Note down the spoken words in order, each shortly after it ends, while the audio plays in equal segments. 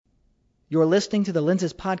You're listening to the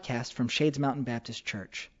Lenses podcast from Shades Mountain Baptist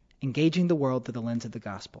Church, engaging the world through the lens of the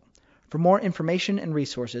gospel. For more information and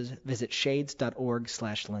resources, visit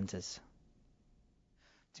shades.org/lenses.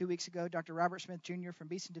 2 weeks ago, Dr. Robert Smith Jr. from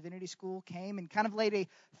Beeson Divinity School came and kind of laid a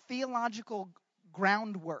theological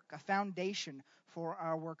groundwork, a foundation for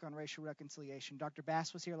our work on racial reconciliation. Dr.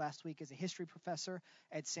 Bass was here last week as a history professor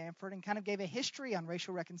at Samford and kind of gave a history on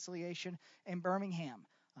racial reconciliation in Birmingham.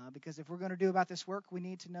 Because if we're going to do about this work, we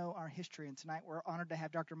need to know our history. And tonight we're honored to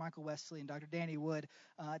have Dr. Michael Wesley and Dr. Danny Wood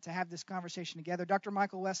to have this conversation together. Dr.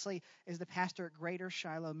 Michael Wesley is the pastor at Greater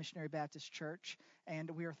Shiloh Missionary Baptist Church, and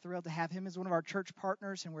we are thrilled to have him as one of our church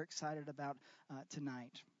partners, and we're excited about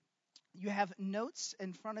tonight. You have notes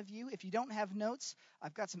in front of you. If you don't have notes,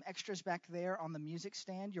 I've got some extras back there on the music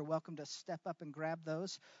stand. You're welcome to step up and grab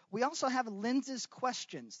those. We also have Lenses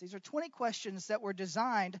questions. These are 20 questions that were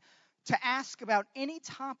designed to ask about any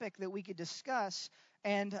topic that we could discuss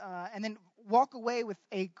and then walk away with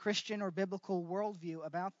a Christian or biblical worldview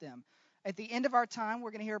about them. At the end of our time, we're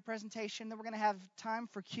going to hear a presentation. Then we're going to have time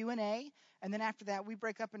for Q&A. And then after that, we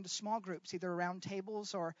break up into small groups, either around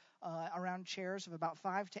tables or around chairs of about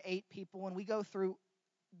 5 to 8 people. And we go through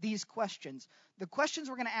these questions. The questions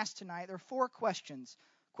we're going to ask tonight, there are 4 questions.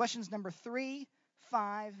 Questions number 3,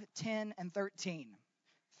 5, 10, and 13.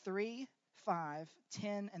 3, 5,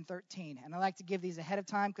 10, and 13. And I like to give these ahead of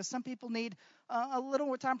time because some people need a little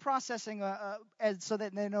more time processing so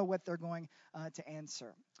that they know what they're going to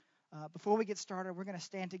answer. Before we get started, we're going to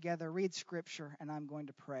stand together, read Scripture, and I'm going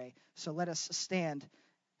to pray. So let us stand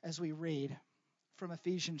as we read from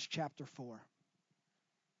Ephesians chapter 4.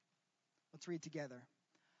 Let's read together.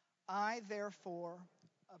 I, therefore,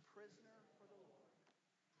 a prisoner for the Lord,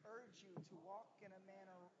 urge you to walk in a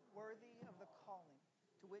manner worthy of the calling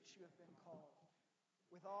to which you have been called,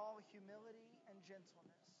 with all humility and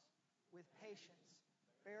gentleness, with patience,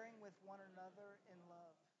 bearing with one another in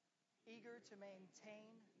love, eager to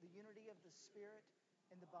maintain the unity of the Spirit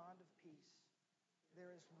in the bond of peace.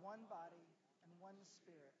 There is one body and one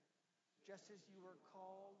Spirit, just as you were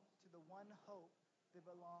called to the one hope that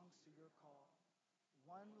belongs to your call.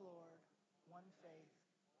 One Lord, one faith,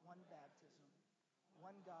 one baptism,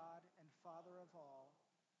 one God and Father of all,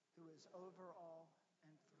 who is over all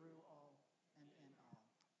and through all and in all.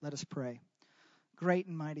 Let us pray. Great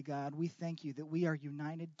and mighty God, we thank you that we are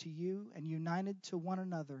united to you and united to one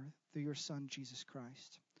another through your Son, Jesus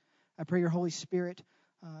Christ. I pray your Holy Spirit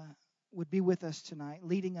would be with us tonight,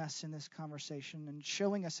 leading us in this conversation and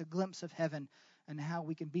showing us a glimpse of heaven and how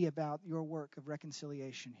we can be about your work of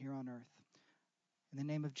reconciliation here on earth. In the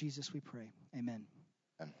name of Jesus we pray. Amen.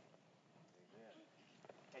 Amen.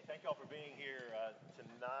 Hey, thank you all for being here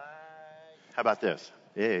tonight. How about this?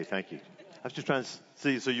 Hey, thank you. I was just trying to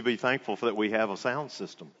see so you'd be thankful for that we have a sound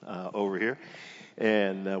system over here.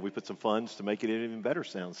 And we put some funds to make it an even better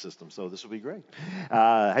sound system, so this will be great.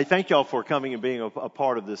 Hey, thank y'all for coming and being a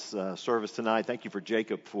part of this service tonight. Thank you for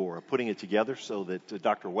Jacob for putting it together so that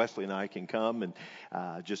Dr. Wesley and I can come and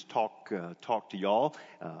just talk to y'all.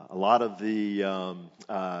 A lot of the,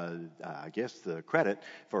 I guess, the credit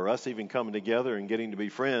for us even coming together and getting to be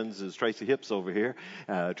friends is Tracy Hips over here.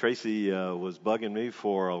 Tracy was bugging me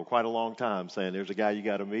for quite a long time, saying, "There's a guy you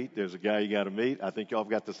got to meet. There's a guy you got to meet." I think y'all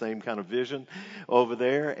have got the same kind of vision over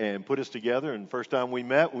there, and put us together. And first time we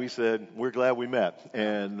met, we said, we're glad we met.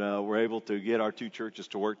 And we're able to get our two churches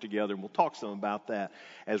to work together. And we'll talk some about that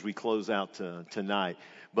as we close out tonight.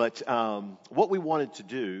 But what we wanted to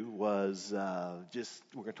do was we're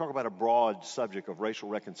going to talk about a broad subject of racial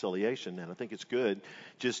reconciliation. And I think it's good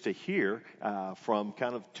just to hear from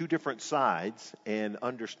kind of two different sides and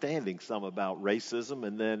understanding some about racism.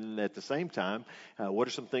 And then at the same time, what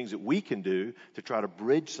are some things that we can do to try to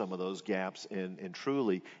bridge some of those gaps and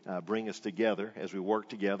truly bring us together as we work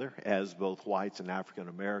together as both whites and African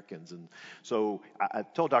Americans. And so I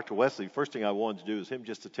told Dr. Wesley, first thing I wanted to do is him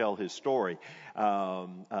just to tell his story.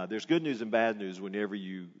 There's good news and bad news whenever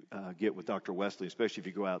you get with Dr. Wesley, especially if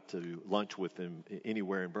you go out to lunch with him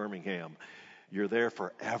anywhere in Birmingham. You're there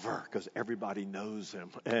forever because everybody knows him.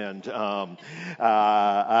 And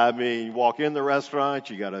I mean, you walk in the restaurant,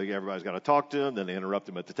 everybody's got to talk to him. Then they interrupt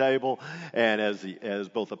him at the table. And as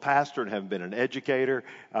both a pastor and having been an educator,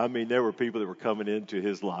 I mean, there were people that were coming into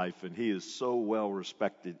his life, and he is so well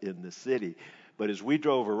respected in the city. But as we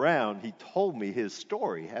drove around, he told me his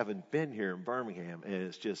story, having been here in Birmingham, and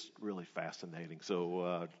it's just really fascinating.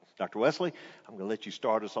 So, Dr. Wesley, I'm going to let you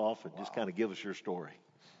start us off and just kind of give us your story.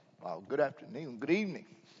 Well, good afternoon, good evening.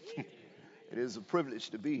 It is a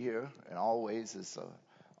privilege to be here, and always it's an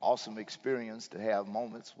awesome experience to have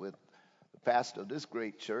moments with the pastor of this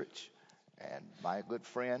great church and my good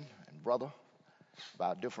friend and brother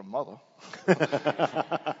by a different mother.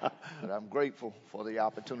 But I'm grateful for the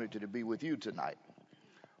opportunity to be with you tonight.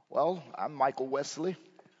 Well, I'm Michael Wesley.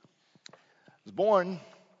 I was born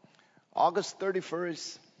August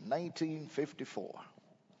 31st, 1954.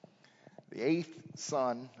 The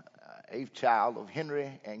eighth child of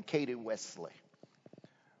Henry and Katie Wesley.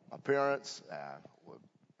 My parents were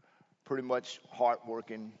pretty much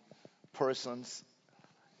hardworking persons.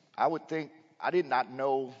 I did not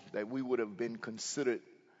know that we would have been considered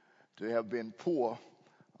to have been poor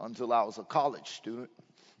until I was a college student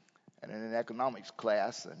and in an economics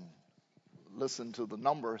class and listened to the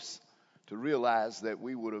numbers to realize that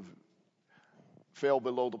we would have fell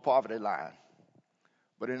below the poverty line.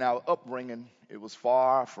 But in our upbringing, it was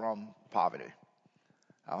far from poverty.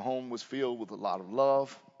 Our home was filled with a lot of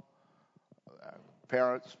love. Our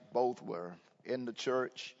parents both were in the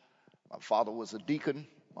church. My father was a deacon.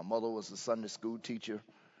 My mother was a Sunday school teacher.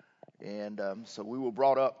 And so we were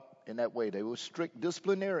brought up in that way. They were strict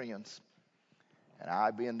disciplinarians. And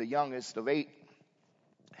I, being the youngest of 8,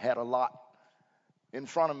 had a lot in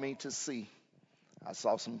front of me to see. I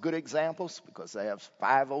saw some good examples because I have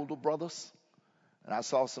 5 older brothers. And I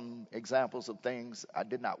saw some examples of things I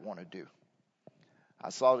did not want to do. I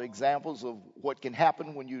saw the examples of what can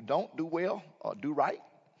happen when you don't do well or do right.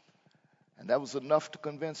 And that was enough to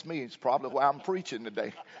convince me. It's probably why I'm preaching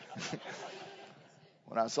today.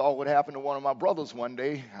 When I saw what happened to one of my brothers one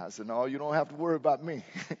day, I said, no, you don't have to worry about me.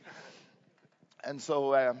 And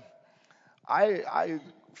so I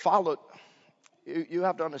followed. You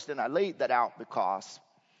have to understand, I laid that out because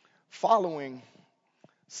following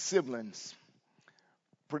siblings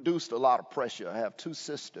produced a lot of pressure. I have 2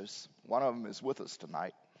 sisters. One of them is with us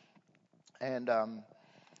tonight. And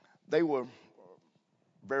they were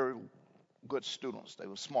very good students. They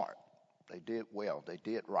were smart. They did well. They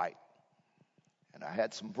did right. And I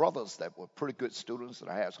had some brothers that were pretty good students, and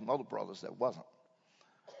I had some other brothers that wasn't.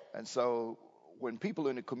 And so when people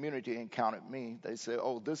in the community encountered me, they said,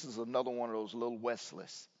 oh, this is another one of those little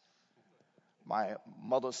Wesleys. My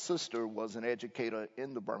mother's sister was an educator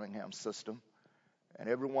in the Birmingham system, and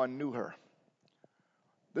everyone knew her.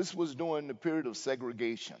 This was during the period of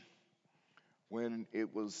segregation, when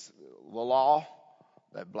it was the law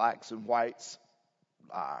that blacks and whites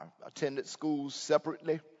attended schools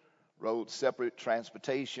separately, rode separate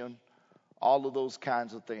transportation, all of those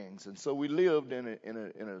kinds of things. And so we lived in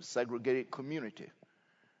a segregated community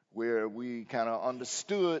where we kind of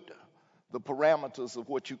understood the parameters of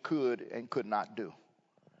what you could and could not do.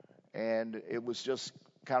 And it was just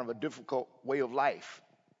kind of a difficult way of life.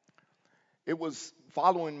 It was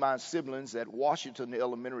following my siblings at Washington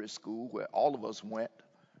Elementary School, where all of us went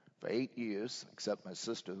for 8 years, except my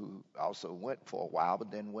sister, who also went for a while,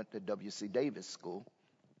 but then went to W.C. Davis School,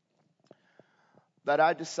 that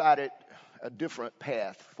I decided a different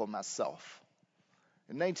path for myself.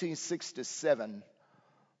 In 1967,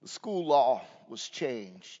 the school law was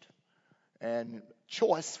changed, and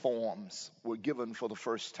choice forms were given for the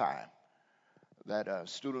first time, that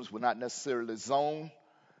students were not necessarily zoned,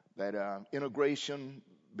 that integration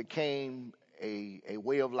became a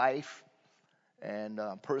way of life, and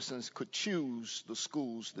persons could choose the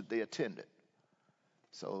schools that they attended.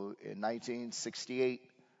 So in 1968,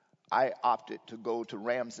 I opted to go to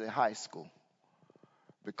Ramsey High School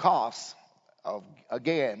because of,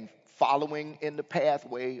 again, following in the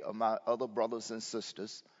pathway of my other brothers and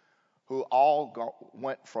sisters who all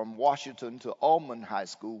went from Washington to Ullman High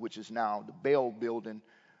School, which is now the Bell Building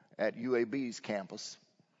at UAB's campus.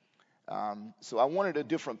 So I wanted a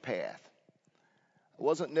different path. I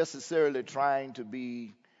wasn't necessarily trying to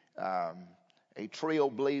be a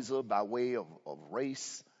trailblazer by way of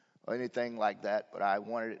race or anything like that, but I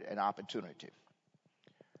wanted an opportunity.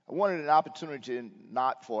 I wanted an opportunity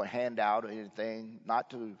not for a handout or anything,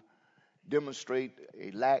 not to demonstrate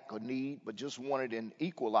a lack or need, but just wanted an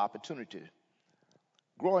equal opportunity.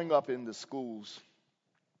 Growing up in the schools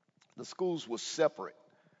were separate.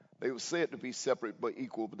 They were said to be separate but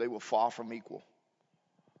equal, but they were far from equal.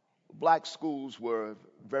 Black schools were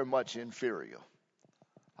very much inferior.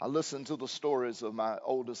 I listened to the stories of my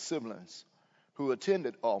older siblings who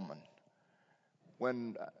attended Ullman.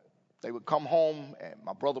 When they would come home, and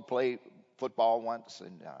my brother played football once,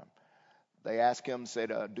 and they asked him,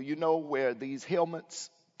 said, do you know where these helmets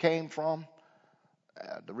came from?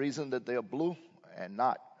 The reason that they're blue and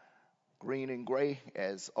not green and gray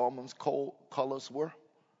as Ullman's colors were.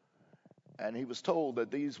 And he was told that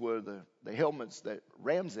these were the helmets that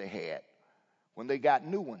Ramsey had when they got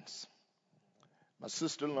new ones. My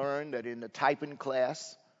sister learned that in the typing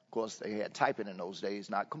class, of course they had typing in those days,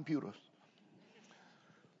 not computers.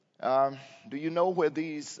 Do you know where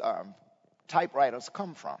these typewriters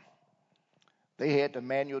come from. They had the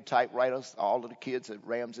manual typewriters. All of the kids at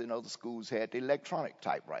Ramsey and other schools had the electronic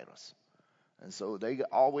typewriters. And so they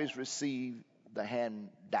always received the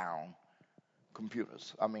hand-down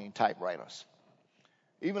typewriters.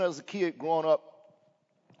 Even as a kid growing up,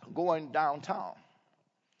 going downtown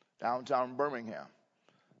Birmingham,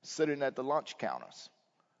 sitting at the lunch counters.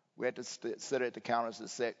 We had to sit at the counters that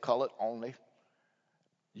said colored only,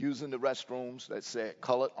 using the restrooms that said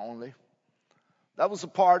colored only. That was a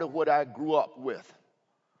part of what I grew up with.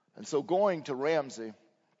 And so going to Ramsey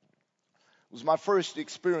was my first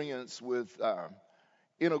experience with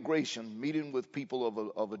integration, meeting with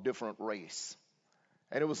people of a different race.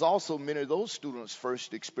 And it was also many of those students'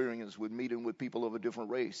 first experience with meeting with people of a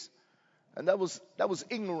different race. And that was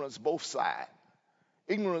ignorance both sides.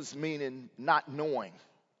 Ignorance meaning not knowing.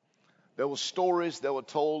 There were stories that were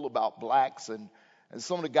told about blacks, and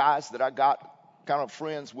some of the guys that I got kind of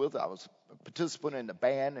friends with, I was a participant in the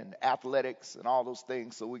band and athletics and all those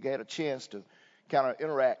things, so we had a chance to kind of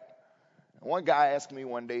interact. And one guy asked me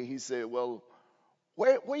one day, he said, well,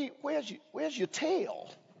 where's your tail?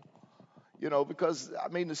 You know, because,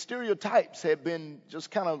 the stereotypes had been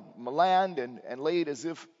just kind of maligned and laid as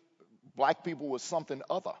if black people were something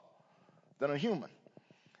other than a human.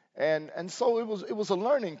 And so it was a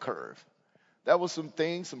learning curve. There were some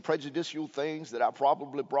things, some prejudicial things that I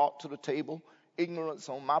probably brought to the table, ignorance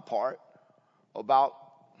on my part about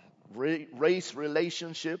race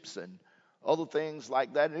relationships and other things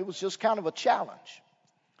like that. And it was just kind of a challenge.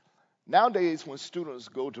 Nowadays, when students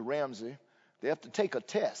go to Ramsey, they have to take a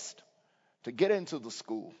test to get into the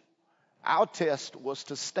school. Our test was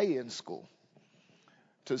to stay in school,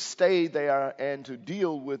 to stay there and to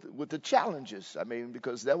deal with the challenges.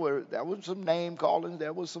 Because there was some name calling,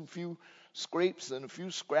 there was some few scrapes and a few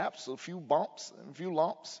scraps, a few bumps and a few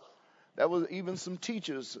lumps. There was even some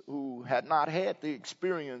teachers who had not had the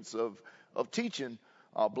experience of teaching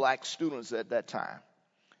black students at that time.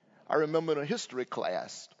 I remember in a history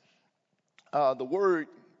class, the word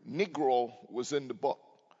Negro was in the book.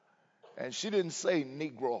 And she didn't say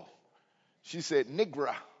Negro. She said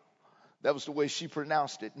Negra. That was the way she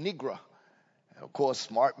pronounced it, Negra. And of course,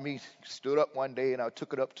 smart me stood up one day and I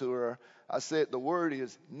took it up to her. I said, the word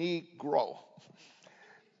is Negro.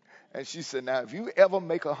 And she said, now, if you ever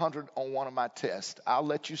make 100 on one of my tests, I'll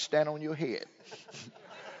let you stand on your head.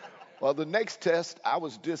 Well, the next test, I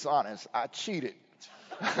was dishonest. I cheated.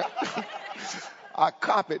 I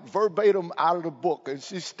copied verbatim out of the book, and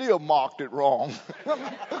she still marked it wrong.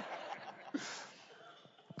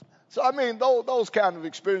 So, those kind of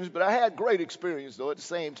experiences, but I had great experience, though. At the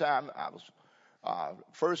same time, I was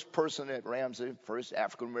first person at Ramsey, first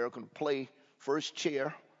African-American to play first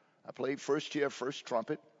chair. I played first chair, first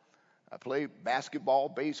trumpet. I played basketball,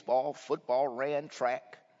 baseball, football, ran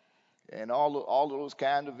track, and all of those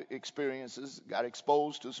kind of experiences. Got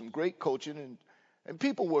exposed to some great coaching, and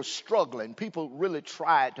people were struggling. People really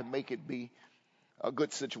tried to make it be a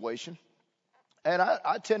good situation. And I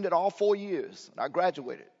attended all 4 years, and I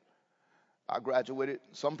graduated.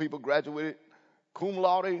 Some people graduated cum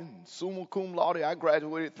laude and summa cum laude. I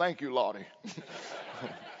graduated thank you laude.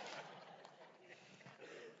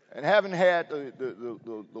 And having had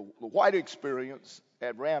the white experience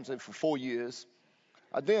at Ramsey for 4 years,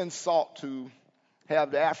 I then sought to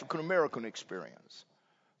have the African American experience.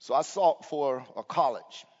 So I sought for a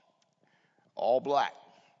college, all black.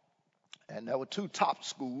 And there were two top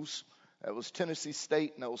schools. There was Tennessee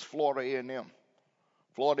State and there was Florida A&M.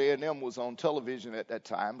 Florida A&M was on television at that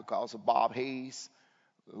time because of Bob Hayes,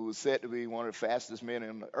 who was said to be one of the fastest men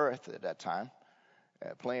on the earth at that time,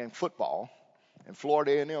 playing football. And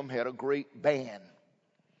Florida A&M had a great band.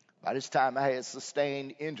 By this time, I had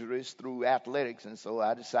sustained injuries through athletics, and so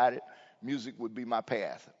I decided music would be my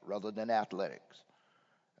path rather than athletics.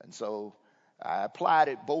 And so I applied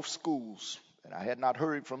at both schools, and I had not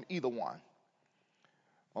heard from either one.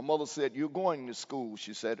 My mother said, you're going to school.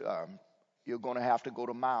 She said, you're going to have to go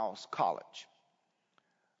to Miles College.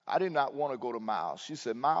 I did not want to go to Miles. She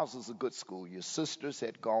said, Miles is a good school. Your sisters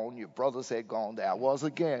had gone. Your brothers had gone there. I was,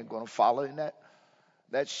 again, going to follow in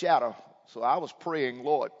that shadow. So I was praying,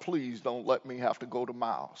 Lord, please don't let me have to go to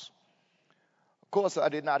Miles. Of course, I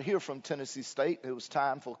did not hear from Tennessee State. It was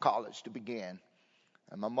time for college to begin.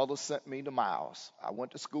 And my mother sent me to Miles. I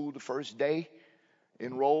went to school the first day,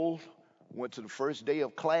 enrolled, went to the first day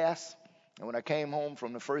of class. And when I came home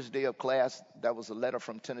from the first day of class, there was a letter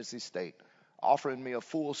from Tennessee State offering me a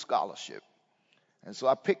full scholarship. And so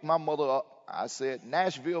I picked my mother up. I said,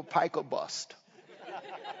 Nashville, Pike or bust.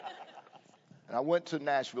 And I went to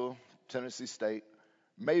Nashville, Tennessee State,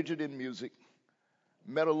 majored in music,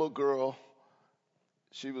 met a little girl.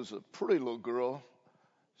 She was a pretty little girl.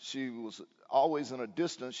 She was always in a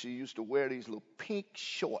distance. She used to wear these little pink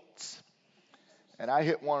shorts. And I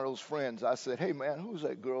hit one of those friends. I said, "Hey, man, who's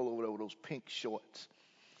that girl over there with those pink shorts?"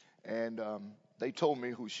 And they told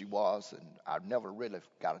me who she was, and I never really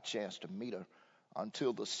got a chance to meet her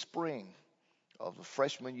until the spring of the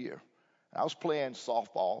freshman year. I was playing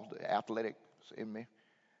softball, the athletics in me,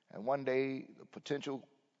 and one day the potential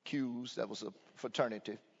Qs, that was a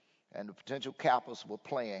fraternity, and the potential Kappas were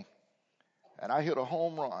playing, and I hit a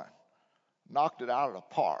home run, knocked it out of the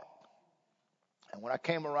park. And when I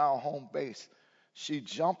came around home base, she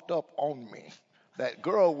jumped up on me, that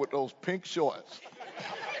girl with those pink shorts.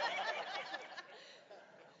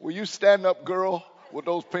 Will you stand up, girl, with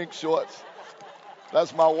those pink shorts?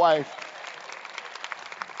 That's my wife.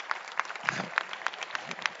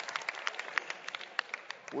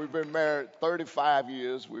 We've been married 35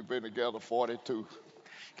 years. We've been together 42.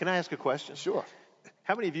 Can I ask a question? Sure.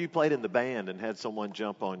 How many of you played in the band and had someone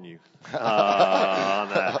jump on you? No. All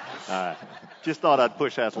right. Just thought I'd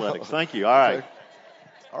push athletics. Thank you. All right. Okay.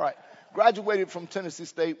 All right. Graduated from Tennessee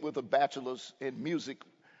State with a bachelor's in music,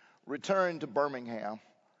 returned to Birmingham,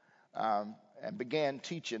 and began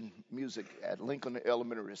teaching music at Lincoln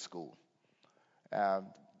Elementary School.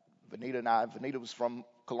 Vanita was from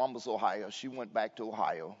Columbus, Ohio. She went back to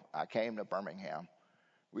Ohio. I came to Birmingham.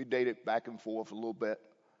 We dated back and forth a little bit.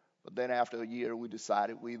 But then after a year, we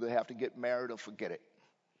decided we either have to get married or forget it.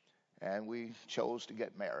 And we chose to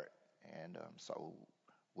get married. And so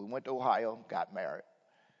we went to Ohio, got married.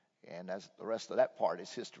 And that's the rest of that part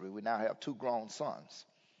is history. We now have 2 grown sons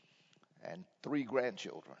and 3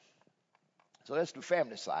 grandchildren. So that's the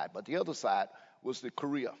family side. But the other side was the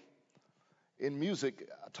career. In music,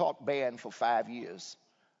 I taught band for 5 years.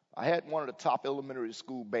 I had one of the top elementary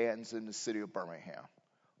school bands in the city of Birmingham,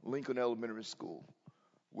 Lincoln Elementary School.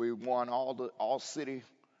 We won all city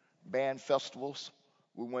band festivals.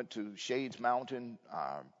 We went to Shades Mountain,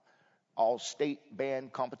 all state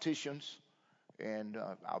band competitions, and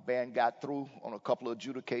our band got through on a couple of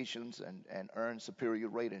adjudications and earned superior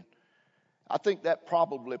rating. I think that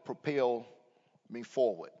probably propelled me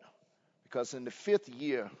forward, because in the 5th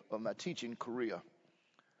year of my teaching career,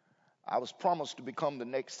 I was promised to become the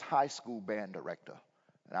next high school band director,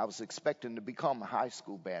 and I was expecting to become a high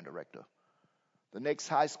school band director. The next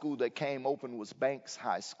high school that came open was Banks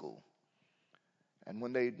High School. And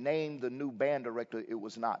when they named the new band director, it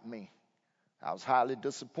was not me. I was highly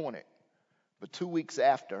disappointed. But 2 weeks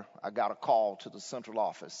after, I got a call to the central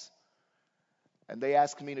office. And they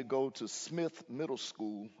asked me to go to Smith Middle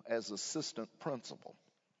School as assistant principal.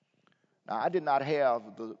 Now, I did not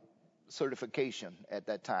have the certification at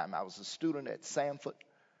that time. I was a student at Sanford.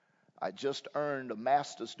 I just earned a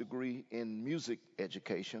master's degree in music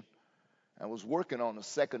education. I was working on a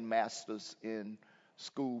second master's in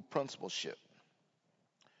school principalship.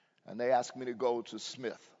 And they asked me to go to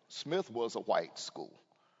Smith. Smith was a white school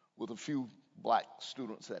with a few black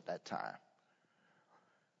students at that time.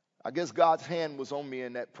 I guess God's hand was on me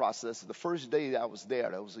in that process. The first day I was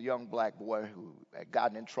there was a young black boy who had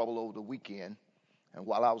gotten in trouble over the weekend. And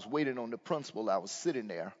while I was waiting on the principal, I was sitting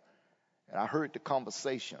there, and I heard the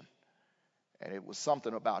conversation. And it was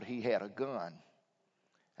something about he had a gun.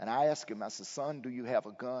 And I asked him, I said, "Son, do you have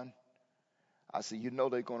a gun?" I said, "You know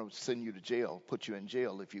they're going to send you to jail, put you in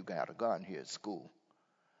jail if you got a gun here at school."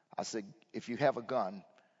 I said, "If you have a gun,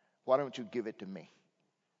 why don't you give it to me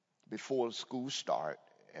before school start,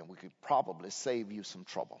 and we could probably save you some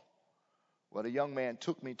trouble." Well, the young man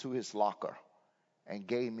took me to his locker and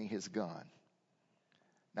gave me his gun.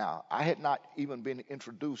 Now, I had not even been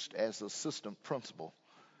introduced as assistant principal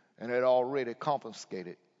and had already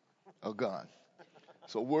confiscated a gun.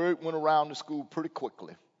 So word went around the school pretty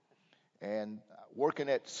quickly. And working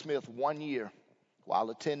at Smith 1 year while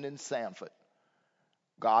attending Sanford,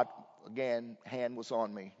 God, again, hand was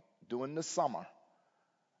on me. During the summer,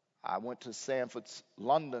 I went to Sanford's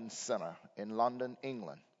London Center in London,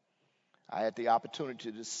 England. I had the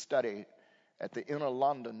opportunity to study at the Inner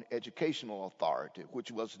London Educational Authority,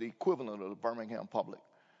 which was the equivalent of the Birmingham Public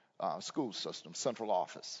School System, central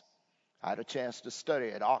office. I had a chance to study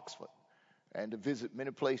at Oxford and to visit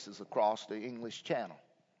many places across the English Channel.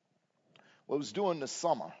 Well, it was during the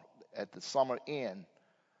summer, at the summer end,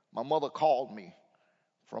 my mother called me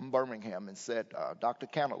from Birmingham and said, "Dr.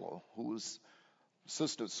 Canelo, who is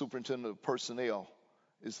Assistant Superintendent of Personnel,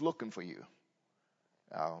 is looking for you.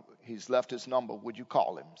 He's left his number. Would you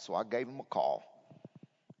call him?" So I gave him a call,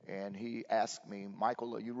 and he asked me,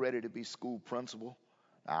 "Michael, are you ready to be school principal?"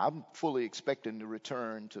 Now, I'm fully expecting to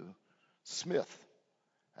return to Smith.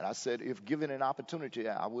 And I said, "If given an opportunity,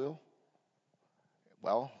 I will."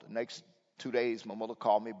 Well, the next 2 days, my mother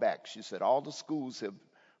called me back. She said, all the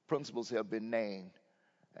principals have been named.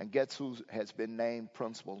 And guess who has been named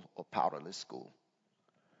principal of Powderly School?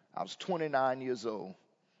 I was 29 years old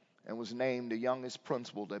and was named the youngest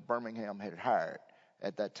principal that Birmingham had hired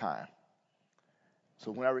at that time.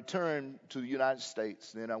 So when I returned to the United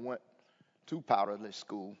States, then I went to Powderly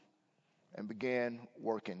School and began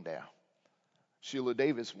working there. Sheila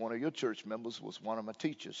Davis, one of your church members, was one of my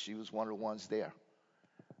teachers. She was one of the ones there.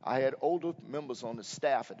 I had older members on the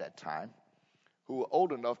staff at that time who were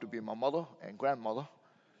old enough to be my mother and grandmother,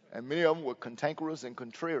 and many of them were cantankerous and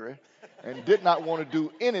contrary and did not want to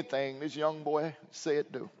do anything this young boy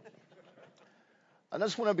said do. And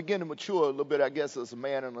that's when I began to mature a little bit, I guess, as a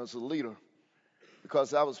man and as a leader,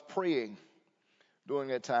 because I was praying during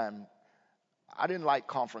that time. I didn't like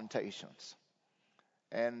confrontations.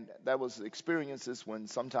 And there was experiences when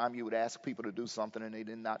sometimes you would ask people to do something and they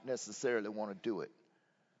did not necessarily want to do it.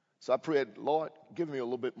 So I prayed, Lord, give me a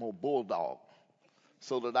little bit more bulldog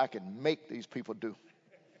so that I can make these people do.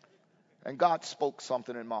 And God spoke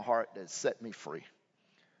something in my heart that set me free.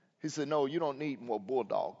 He said, no, you don't need more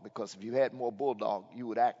bulldog, because if you had more bulldog, you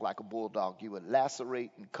would act like a bulldog. You would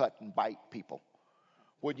lacerate and cut and bite people.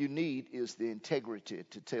 What you need is the integrity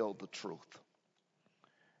to tell the truth.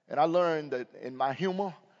 And I learned that in my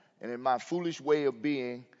humor and in my foolish way of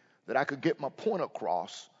being, that I could get my point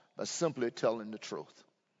across by simply telling the truth.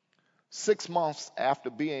 6 months after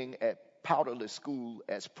being at Powderly School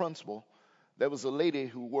as principal, there was a lady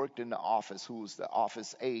who worked in the office who was the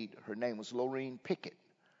office aide. Her name was Lorraine Pickett.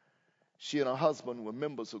 She and her husband were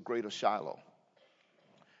members of Greater Shiloh.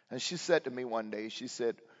 And she said to me one day, she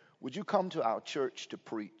said, would you come to our church to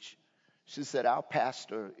preach? She said, our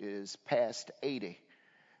pastor is past 80,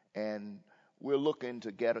 and we're looking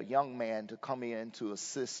to get a young man to come in to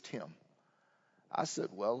assist him. I said,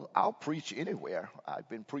 well, I'll preach anywhere. I've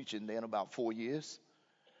been preaching then about 4 years.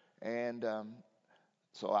 And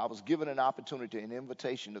so I was given an opportunity, an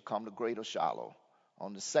invitation to come to Greater Shiloh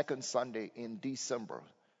on the second Sunday in December,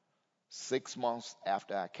 6 months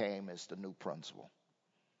after I came as the new principal.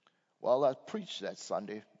 Well, I preached that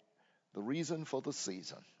Sunday, the reason for the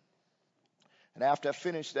season. And after I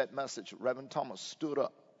finished that message, Reverend Thomas stood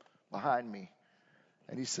up behind me,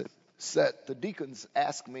 and he said, the deacons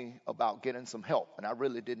asked me about getting some help, and I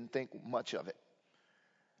really didn't think much of it.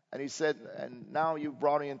 And he said, and now you've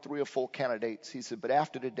brought in 3 or 4 candidates. He said, but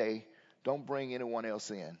after today, don't bring anyone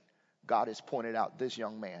else in. God has pointed out this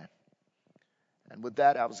young man. And with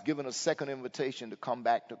that, I was given a second invitation to come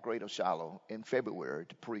back to Greater Shiloh in February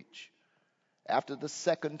to preach. After the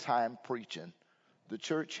second time preaching, the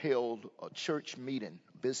church held a church meeting,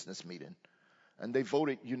 business meeting, and they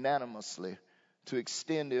voted unanimously to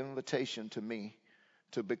extend the invitation to me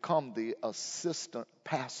to become the assistant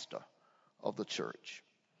pastor of the church.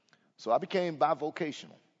 So I became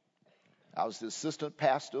bivocational. I was the assistant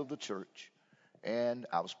pastor of the church, and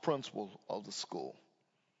I was principal of the school.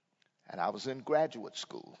 And I was in graduate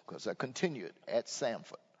school because I continued at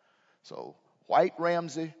Samford. So white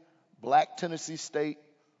Ramsey, black Tennessee State,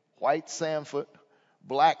 white Samford,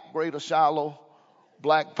 black Greater Shiloh,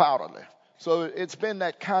 black Powderly. So it's been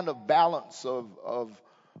that kind of balance of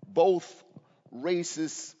both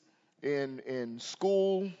races in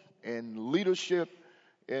school, in leadership,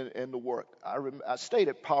 in the work. I stayed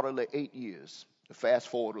at Powderly 8 years. To fast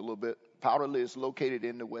forward a little bit, Powderly is located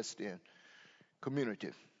in the West End community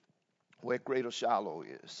where Greater Shiloh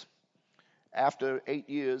is. After 8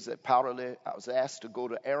 years at Powderly, I was asked to go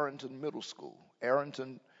to Arrington Middle School.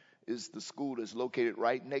 Arrington is the school that's located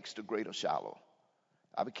right next to Greater Shiloh.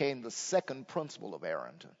 I became the second principal of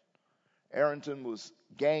Arrington. Arrington was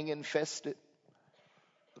gang infested.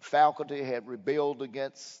 The faculty had rebelled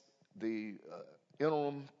against the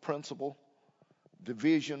interim principal.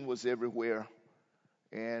 Division was everywhere.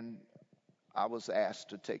 And I was asked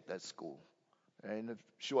to take that school. And in a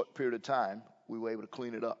short period of time, we were able to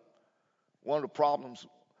clean it up. One of the problems,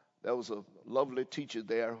 there was a lovely teacher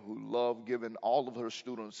there who loved giving all of her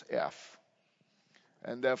students F.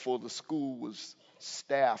 And therefore, the school was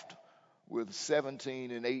staffed with 17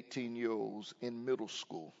 and 18-year-olds in middle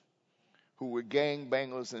school who were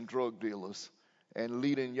gangbangers and drug dealers and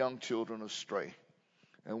leading young children astray.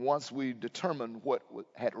 And once we determined what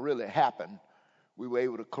had really happened, we were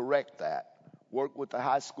able to correct that, work with the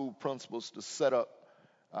high school principals to set up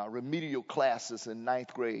remedial classes in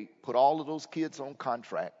 9th grade, put all of those kids on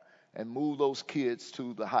contract, and move those kids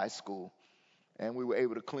to the high school. And we were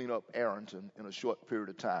able to clean up Arrington in a short period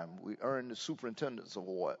of time. We earned the superintendent's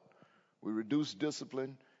award. We reduced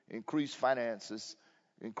discipline, increased finances,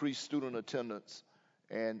 increased student attendance,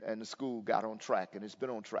 and the school got on track, and it's been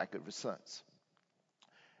on track ever since.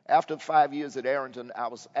 After 5 years at Arrington, I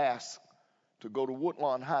was asked to go to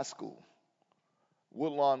Woodlawn High School.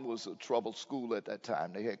 Woodlawn was a troubled school at that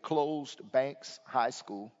time. They had closed Banks High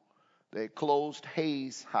School. They had closed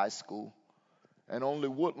Hayes High School. And only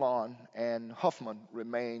Woodlawn and Huffman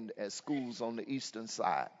remained as schools on the eastern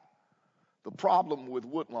side. The problem with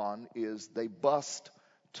Woodlawn is they bust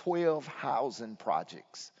 12 housing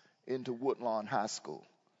projects into Woodlawn High School.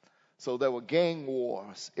 So there were gang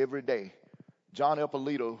wars every day. John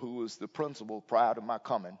Ippolito, who was the principal prior to my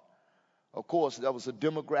coming, of course, there was a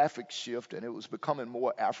demographic shift and it was becoming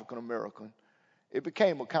more African American. It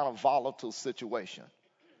became a kind of volatile situation.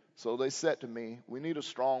 So they said to me, we need a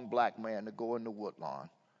strong black man to go into Woodlawn.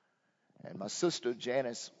 And my sister,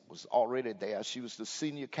 Janice, was already there. She was the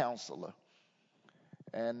senior counselor.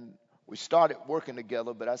 And we started working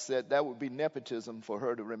together, but I said that would be nepotism for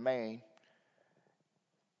her to remain.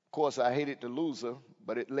 Of course, I hated to lose her,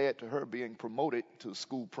 but it led to her being promoted to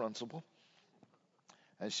school principal.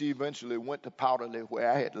 And she eventually went to Powderly,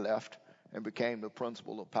 where I had left, and became the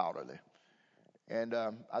principal of Powderly. And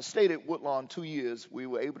I stayed at Woodlawn 2 years. We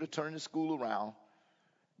were able to turn the school around,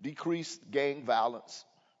 decrease gang violence,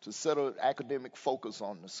 to set an academic focus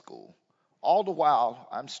on the school. All the while,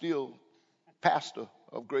 I'm still pastor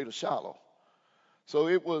of Greater Shiloh. So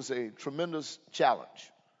it was a tremendous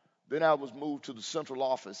challenge. Then I was moved to the central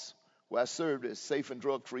office, where I served as Safe and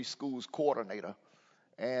Drug-Free Schools coordinator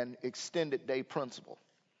and extended day principal.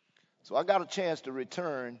 So I got a chance to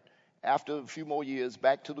return after a few more years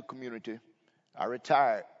back to the community. I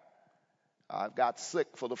retired. I got sick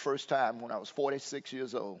for the first time when I was 46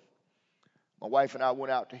 years old. My wife and I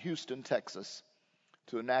went out to Houston, Texas,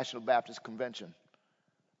 to a National Baptist Convention.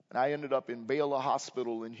 And I ended up in Baylor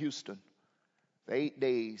Hospital in Houston for 8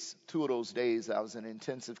 days. 2 of those days I was in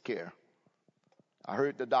intensive care. I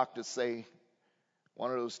heard the doctor say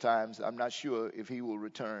one of those times, I'm not sure if he will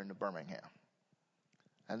return to Birmingham.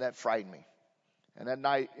 And that frightened me. And that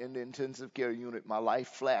night in the intensive care unit, my life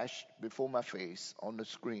flashed before my face on the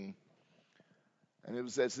screen. And it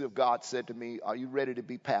was as if God said to me, are you ready to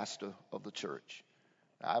be pastor of the church?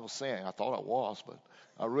 Now, I was saying, I thought I was, but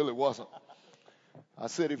I really wasn't. I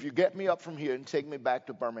said, if you get me up from here and take me back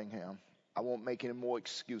to Birmingham, I won't make any more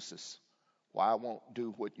excuses why I won't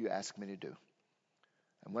do what you ask me to do.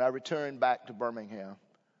 And when I returned back to Birmingham,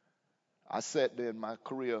 I said then my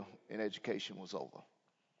career in education was over.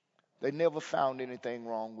 They never found anything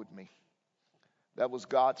wrong with me. That was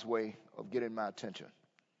God's way of getting my attention.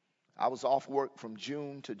 I was off work from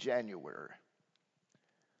June to January.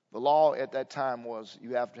 The law at that time was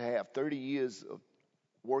you have to have 30 years of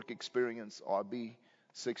work experience or be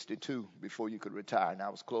 62 before you could retire, and I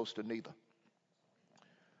was close to neither.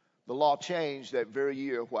 The law changed that very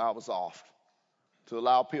year while I was off to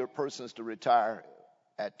allow persons to retire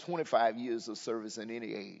at 25 years of service in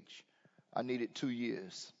any age. I needed 2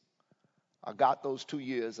 years. I got those 2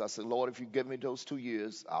 years. I said, Lord, if you give me those 2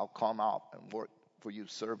 years, I'll come out and work for you,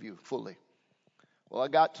 serve you fully. Well, I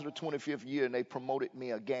got to the 25th year, and they promoted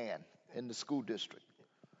me again in the school district.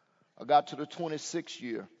 I got to the 26th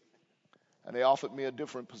year, and they offered me a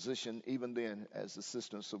different position even then as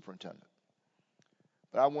assistant superintendent.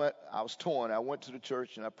 But I was torn. I went to the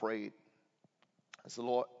church, and I prayed. I said,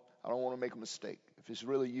 Lord, I don't want to make a mistake. If it's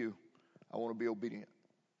really you, I want to be obedient.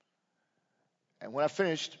 And when I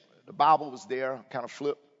finished, the Bible was there, kind of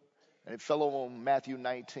flipped, and it fell over on Matthew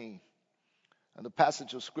 19. And the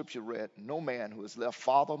passage of Scripture read, no man who has left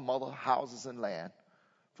father, mother, houses, and land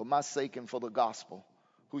for my sake and for the gospel,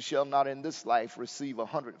 who shall not in this life receive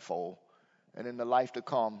 100-fold, and in the life to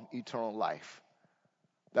come, eternal life.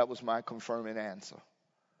 That was my confirming answer.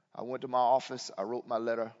 I went to my office. I wrote my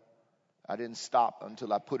letter. I didn't stop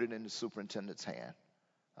until I put it in the superintendent's hand.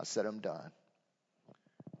 I said, I'm done.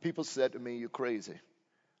 People said to me, you're crazy.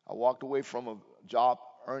 I walked away from a job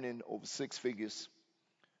earning over 6 figures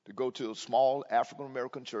to go to a small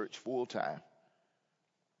African-American church full time.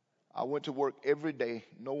 I went to work every day,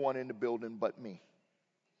 no one in the building but me.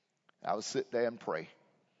 I would sit there and pray.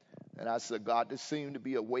 And I said, God, this seemed to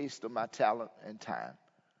be a waste of my talent and time.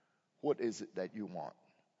 What is it that you want?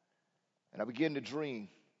 And I began to dream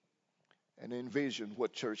and envision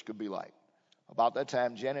what church could be like. About that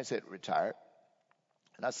time, Janice had retired.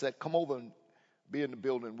 And I said, come over and be in the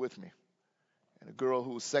building with me. And the girl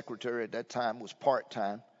who was secretary at that time was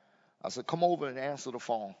part-time. I said, come over and answer the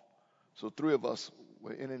phone. So 3 of us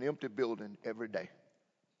were in an empty building every day.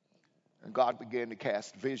 And God began to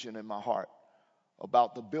cast vision in my heart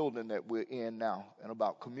about the building that we're in now and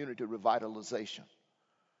about community revitalization.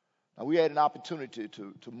 Now, we had an opportunity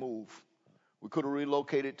to move. We could have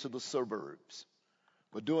relocated to the suburbs.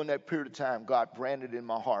 But during that period of time, God branded in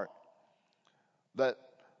my heart that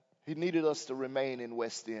He needed us to remain in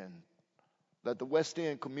West End. That the West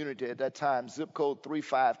End community at that time, zip code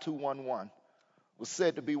 35211, was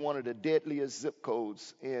said to be one of the deadliest zip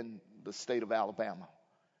codes in the state of Alabama,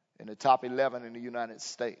 in the top 11 in the United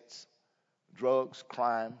States. Drugs,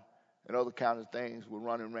 crime, and other kinds of things were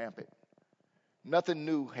running rampant. Nothing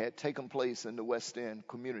new had taken place in the West End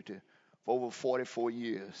community for over 44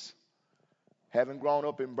 years. Having grown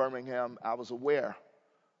up in Birmingham, I was aware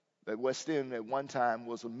that West End at one time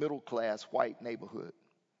was a middle-class white neighborhood.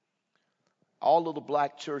 All of the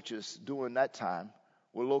black churches during that time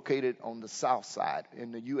were located on the south side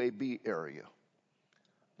in the UAB area.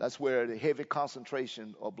 That's where the heavy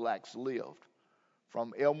concentration of blacks lived.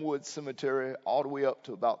 From Elmwood Cemetery all the way up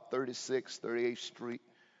to about 36th, 38th Street,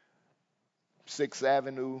 6th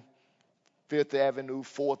Avenue, 5th Avenue,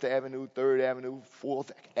 4th Avenue, 3rd Avenue,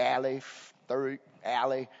 4th Alley, 3rd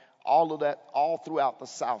Alley, all of that, all throughout the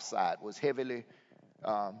south side was heavily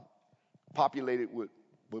populated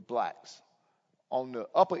with blacks. On the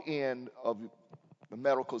upper end of the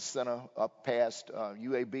medical center, up past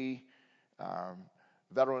UAB,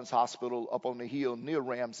 Veterans Hospital, up on the hill near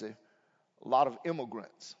Ramsey, a lot of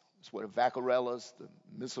immigrants. That's where the Vaccarellas, the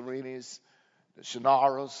Misserinis, the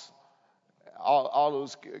Shinaras, all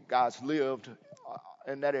those guys lived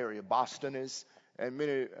in that area. Bostonians and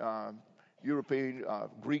many European,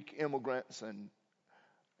 Greek immigrants and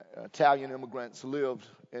Italian immigrants lived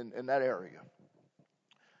in that area.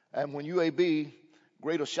 And when UAB,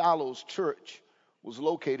 Greater Shiloh's church, was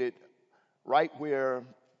located right where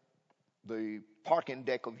the parking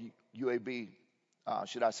deck of UAB,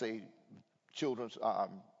 should I say, Children's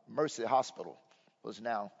Mercy Hospital, was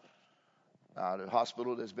now the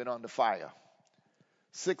hospital that's been under fire.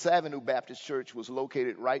 6th Avenue Baptist Church was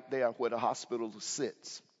located right there where the hospital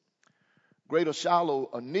sits. Greater Shiloh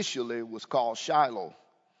initially was called Shiloh,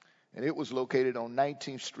 and it was located on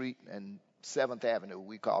 19th Street and 7th Avenue.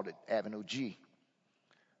 We called it Avenue G,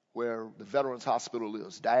 where the Veterans Hospital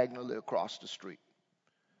is, diagonally across the street.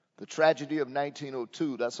 The tragedy of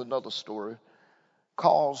 1902, that's another story,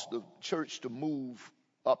 caused the church to move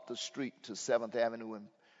up the street to 7th Avenue and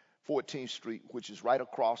 14th Street, which is right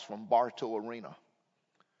across from Bartow Arena.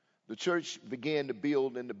 The church began to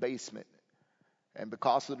build in the basement, and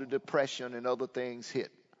because of the Depression and other things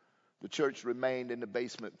hit, the church remained in the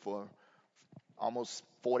basement for almost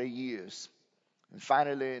 40 years. And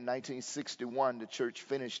finally, in 1961, the church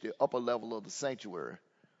finished the upper level of the sanctuary.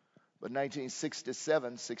 But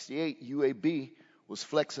 1967, 68, UAB was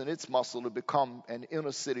flexing its muscle to become an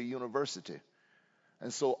inner city university.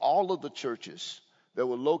 And so all of the churches that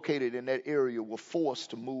were located in that area were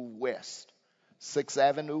forced to move west. 6th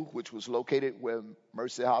Avenue, which was located where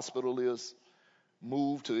Mercy Hospital is,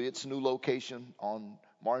 moved to its new location on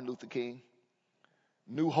Martin Luther King.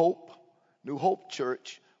 New Hope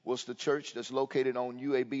Church was the church that's located on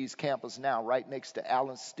UAB's campus now, right next to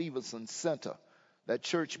Allen Stevenson Center. That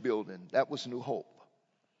church building, that was New Hope.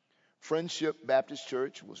 Friendship Baptist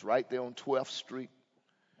Church was right there on 12th Street.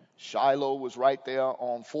 Shiloh was right there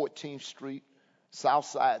on 14th Street.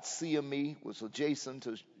 Southside CME was adjacent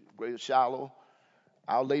to Greater Shiloh.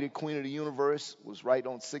 Our Lady Queen of the Universe was right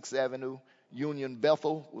on 6th Avenue. Union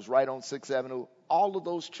Bethel was right on 6th Avenue. All of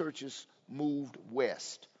those churches moved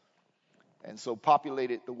west and so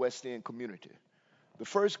populated the West End community. The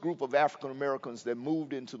first group of African Americans that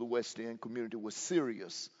moved into the West End community was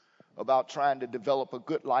serious about trying to develop a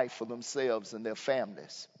good life for themselves and their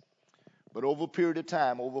families. But over a period of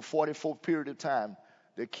time, over a 44 period of time,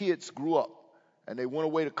 their kids grew up and they went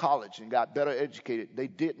away to college and got better educated. They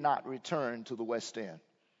did not return to the West End.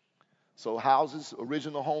 So houses,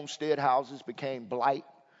 original homestead houses, became blight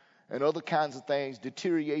and other kinds of things.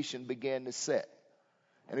 Deterioration began to set.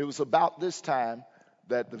 And it was about this time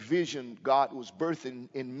that the vision God was birthing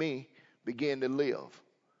in me began to live.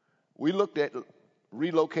 We looked at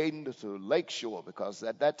relocating to Lakeshore because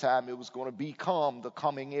at that time it was going to become the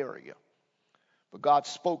coming area. But God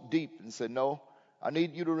spoke deep and said, no, I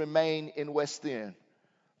need you to remain in West End.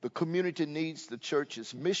 The community needs the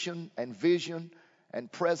church's mission and vision and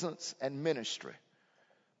presence and ministry.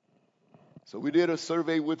 So we did a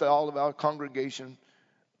survey with all of our congregation.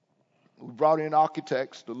 We brought in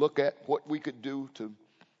architects to look at what we could do to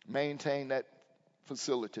maintain that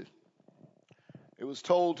facility. It was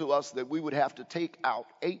told to us that we would have to take out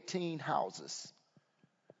 18 houses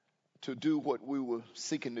to do what we were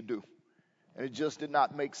seeking to do. And it just did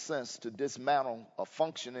not make sense to dismantle a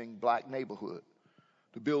functioning black neighborhood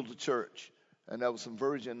to build a church. And there was some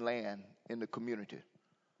virgin land in the community.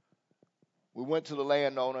 We went to the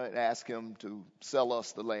landowner and asked him to sell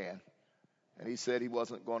us the land. And he said he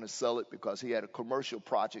wasn't going to sell it because he had a commercial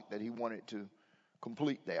project that he wanted to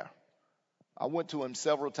complete there. I went to him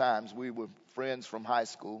several times. We were friends from high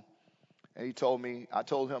school. And I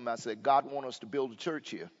told him, I said, God wants us to build a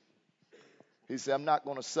church here. He said, I'm not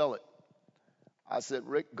going to sell it. I said,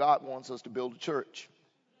 Rick, God wants us to build a church.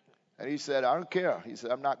 And he said, I don't care. He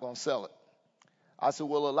said, I'm not going to sell it. I said,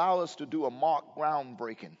 well, allow us to do a mock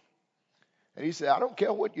groundbreaking. And he said, I don't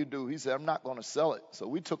care what you do. He said, I'm not going to sell it. So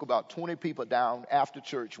we took about 20 people down after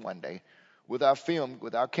church one day with our film,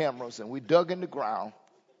 with our cameras, and we dug in the ground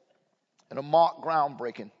in a mock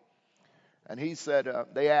groundbreaking. And he said,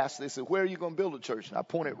 they said, where are you going to build a church? And I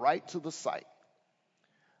pointed right to the site.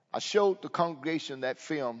 I showed the congregation that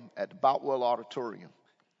film at the Boutwell Auditorium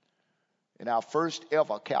in our first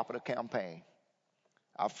ever capital campaign.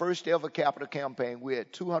 Our first ever capital campaign, we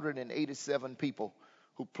had 287 people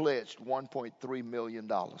who pledged $1.3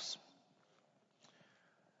 million.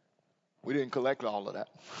 We didn't collect all of that.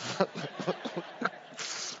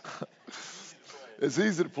 It's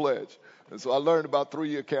easy to pledge. And so I learned about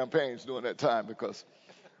 3-year campaigns during that time because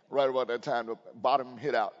right about that time, the bottom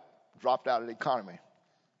dropped out of the economy.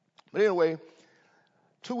 But anyway,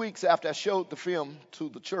 2 weeks after I showed the film to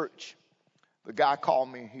the church, the guy called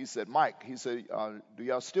me. He said, Mike, he said, do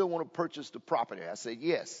y'all still want to purchase the property? I said,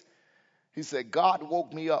 yes. He said, God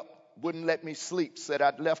woke me up, wouldn't let me sleep, said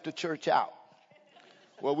I'd left the church out.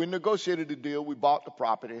 Well, we negotiated the deal. We bought the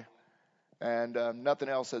property, and nothing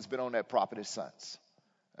else has been on that property since.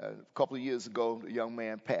 A couple of years ago, the young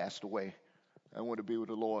man passed away and went to be with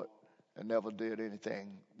the Lord and never did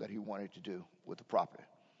anything that he wanted to do with the property.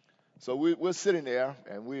 So we're sitting there,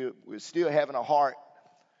 and we're still having a heart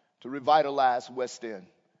to revitalize West End.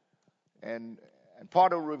 And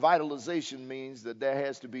part of revitalization means that there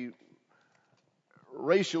has to be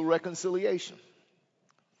racial reconciliation.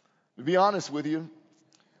 To be honest with you,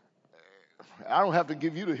 I don't have to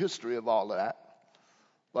give you the history of all of that.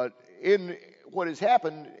 But in what has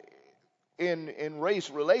happened in race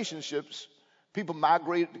relationships, people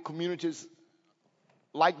migrate to communities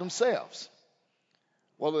like themselves.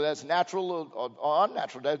 Whether that's natural or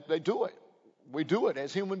unnatural, they do it. We do it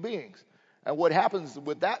as human beings. And what happens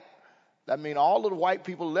with that means all of the white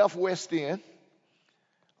people left West End,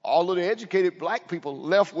 all of the educated black people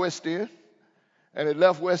left West End, and it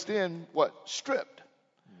left West End, stripped.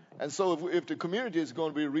 And so if the community is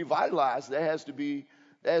going to be revitalized, there has to be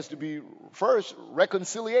first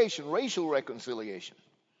reconciliation, racial reconciliation.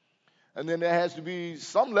 And then there has to be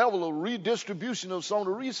some level of redistribution of some of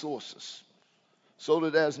the resources so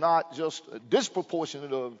that there's not just a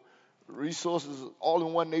disproportionate of resources all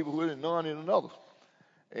in one neighborhood and none in another.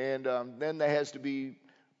 And then there has to be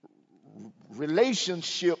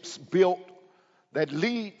relationships built that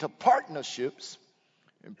lead to partnerships,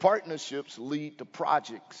 and partnerships lead to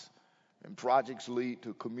projects, and projects lead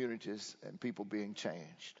to communities and people being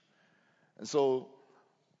changed. And so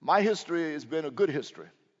my history has been a good history.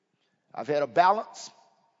 I've had a balance.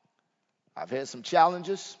 I've had some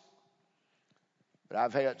challenges, but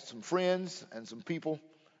I've had some friends and some people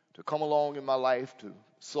to come along in my life to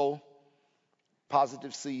sow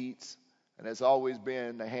positive seeds, and there's always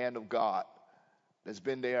been the hand of God that's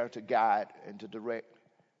been there to guide and to direct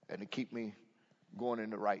and to keep me going in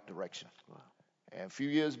the right direction. Wow. And a few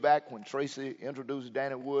years back when Tracy introduced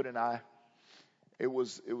Danny Wood and I, it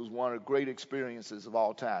was one of the great experiences of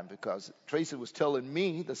all time because Tracy was telling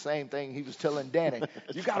me the same thing he was telling Danny.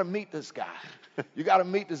 You got to meet this guy. You got to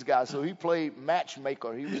meet this guy. So he played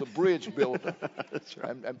matchmaker. He was a bridge builder. That's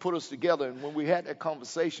right. and put us together. And when we had that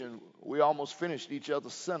conversation, we almost finished each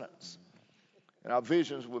other's sentence. And our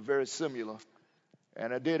visions were very similar.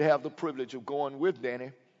 And I did have the privilege of going with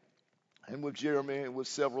Danny and with Jeremy and with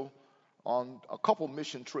several on a couple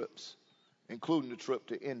mission trips, including the trip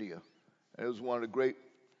to India. And it was one of the great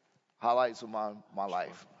highlights of my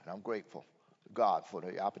life. And I'm grateful to God for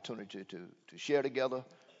the opportunity to share together.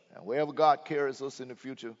 And wherever God carries us in the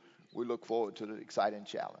future, we look forward to the exciting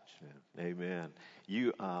challenge. Yeah. Amen.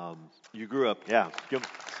 You grew up,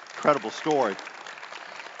 incredible story.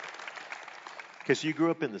 Because you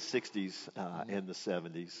grew up in the 60s and the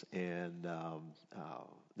 70s, and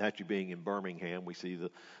naturally being in Birmingham, we see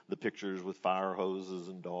the pictures with fire hoses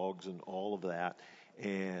and dogs and all of that.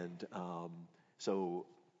 And so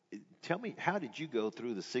tell me, how did you go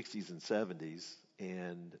through the 60s and 70s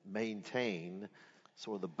and maintain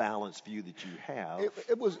sort of the balanced view that you have?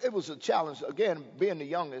 It was a challenge. Again, being the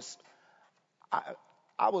youngest,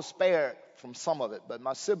 I was spared from some of it, but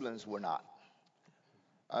my siblings were not.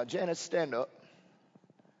 Janice, stand up.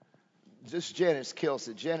 This is Janice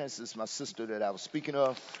Kelsey. Janice is my sister that I was speaking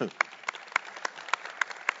of.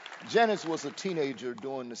 Janice was a teenager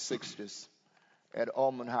during the 60s at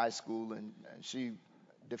Almond High School, and she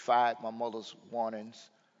defied my mother's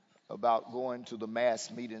warnings about going to the mass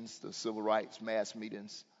meetings, the civil rights mass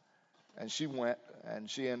meetings. And she went, and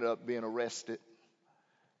she ended up being arrested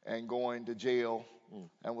and going to jail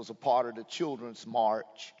and was a part of the Children's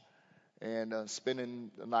March and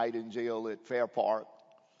spending the night in jail at Fair Park.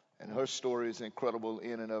 And her story is incredible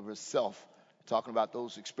in and of itself, talking about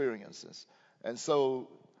those experiences. And so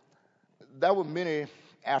there were many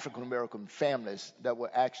African-American families that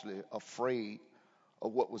were actually afraid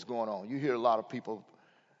of what was going on. You hear a lot of people,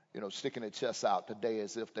 sticking their chests out today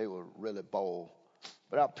as if they were really bold.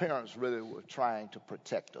 But our parents really were trying to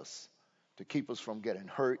protect us, to keep us from getting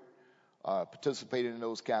hurt, participating in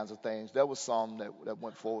those kinds of things. There was some that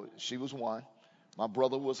went forward. She was one. My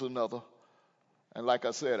brother was another. And like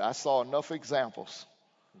I said, I saw enough examples.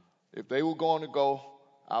 If they were going to go,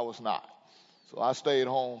 I was not. So I stayed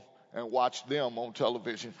home and watched them on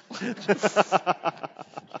television.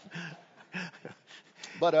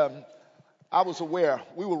 But I was aware.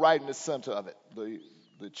 We were right in the center of it.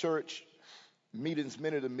 The church meetings,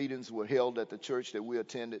 many of the meetings were held at the church that we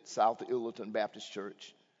attended, South Illerton Baptist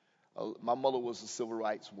Church. My mother was a civil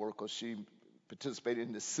rights worker. She participated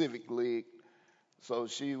in the Civic League. So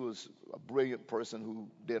she was a brilliant person who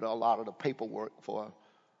did a lot of the paperwork for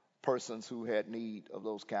persons who had need of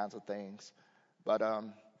those kinds of things. But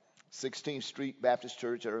 16th Street Baptist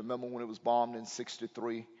Church, I remember when it was bombed in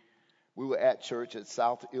 1963. We were at church at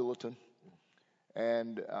South Illerton,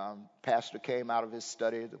 and pastor came out of his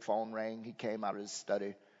study. The phone rang. He came out of his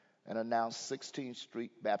study and announced 16th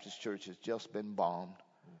Street Baptist Church has just been bombed.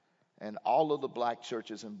 And all of the black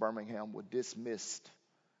churches in Birmingham were dismissed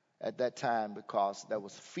at that time because there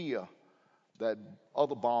was fear that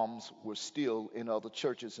other bombs were still in other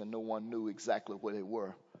churches and no one knew exactly where they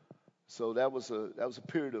were. So that was a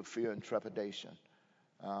period of fear and trepidation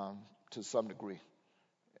to some degree.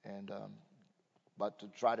 And but to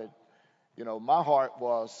try to, my heart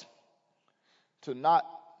was to not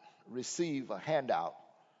receive a handout,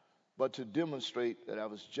 but to demonstrate that I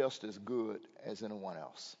was just as good as anyone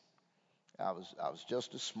else. I was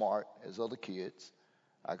just as smart as other kids.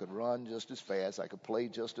 I could run just as fast. I could play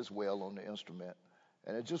just as well on the instrument.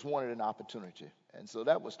 And I just wanted an opportunity. And so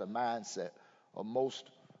that was the mindset of most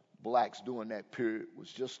blacks during that period,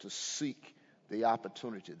 was just to seek the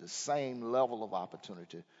opportunity, the same level of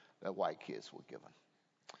opportunity that white kids were given.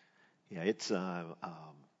 Yeah, it's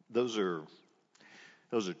those are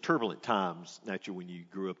turbulent times, naturally, when you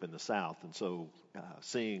grew up in the South. And so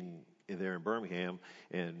seeing there in Birmingham,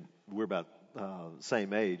 and we're about the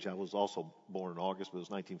same age. I was also born in August, but it was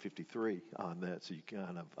 1953 on that, so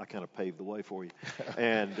I kind of paved the way for you.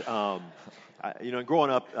 And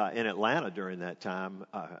growing up in Atlanta during that time,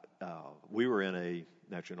 we were in an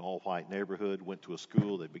all-white neighborhood. Went to a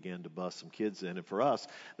school. They began to bus some kids in, and for us,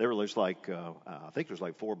 there were just I think there's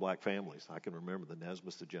like 4 black families. I can remember the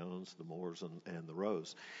Nesbitt's, the Jones, the Moores, and the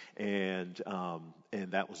Rose, and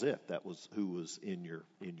that was it. That was who was in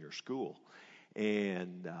your school.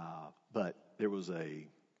 And but there was a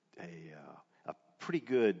pretty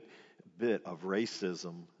good bit of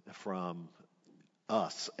racism from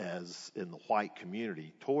us as in the white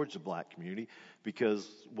community towards the black community, because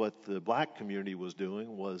what the black community was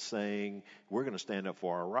doing was saying, we're going to stand up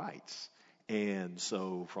for our rights. And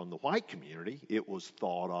so from the white community, it was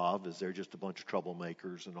thought of as they're just a bunch of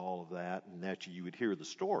troublemakers and all of that. And naturally, you would hear the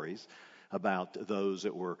stories about those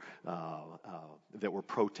that were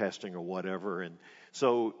protesting or whatever. And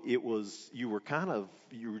so it was, you were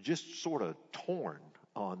just sort of torn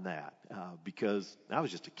on that because I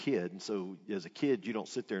was just a kid. And so as a kid, you don't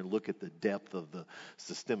sit there and look at the depth of the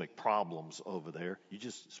systemic problems over there.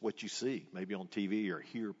 It's what you see, maybe on TV or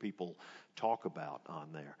hear people talk about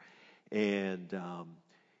on there. And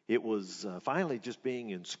it was finally just being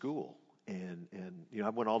in school. And I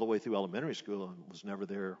went all the way through elementary school and was never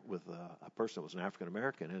there with a person that was an African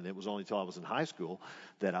American. And it was only until I was in high school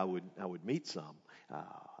that I would meet some.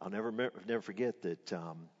 I'll never forget that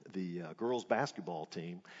the girls basketball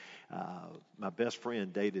team. My best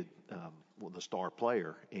friend dated the star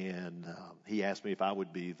player, and he asked me if I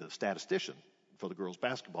would be the statistician for the girls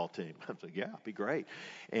basketball team. I said, yeah, it'd be great.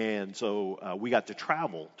 And so we got to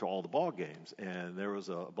travel to all the ball games, and there was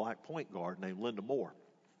a black point guard named Linda Moore,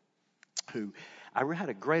 who I had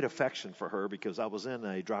a great affection for her because I was in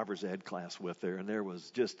a driver's ed class with her, and there was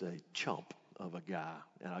just a chump of a guy,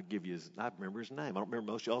 and I remember his name. I don't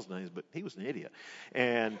remember most of y'all's names, but he was an idiot.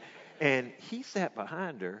 And he sat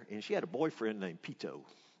behind her, and she had a boyfriend named Pito.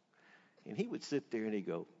 And he would sit there and he'd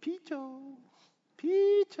go, Pito,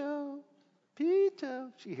 Pito,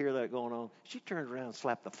 Pito. She hear that going on. She turned around and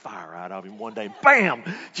slapped the fire out of him one day. Bam!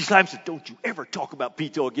 She slapped and said, don't you ever talk about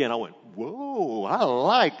Pito again. I went, whoa, I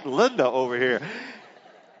like Linda over here.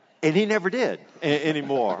 And he never did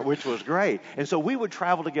anymore, which was great. And so we would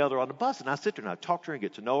travel together on the bus, and I'd sit there and I'd talk to her and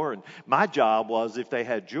get to know her. And my job was, if they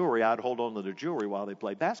had jewelry, I'd hold on to their jewelry while they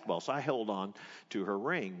played basketball. So I held on to her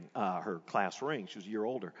ring, her class ring. She was a year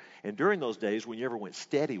older. And during those days, when you ever went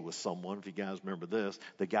steady with someone, if you guys remember this,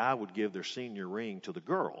 the guy would give their senior ring to the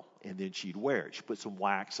girl, and then she'd wear it. She put some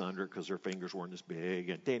wax under it because her fingers weren't as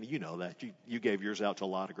big. And Danny, you know that. You gave yours out to a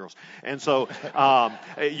lot of girls. And so,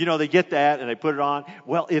 they get that and they put it on.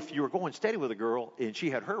 Well, if you were going steady with a girl and she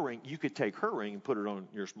had her ring, you could take her ring and put it on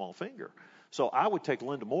your small finger. So I would take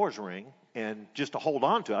Linda Moore's ring and just to hold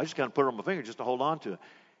on to it. I just kind of put it on my finger just to hold on to it.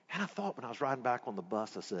 And I thought when I was riding back on the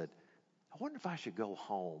bus, I said, I wonder if I should go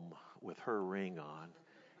home with her ring on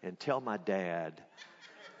and tell my dad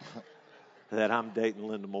that I'm dating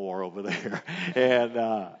Linda Moore over there. And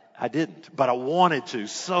I didn't, but I wanted to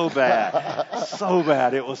so bad, so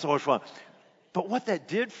bad. It was so much fun. But what that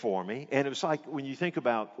did for me, and it was like when you think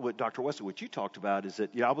about what Dr. Wesley, what you talked about, is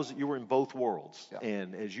that you were in both worlds, Yeah.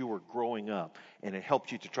 and as you were growing up, and it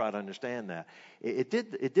helped you to try to understand that. It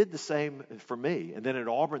did the same for me. And then at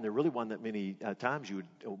Auburn, there really wasn't that many times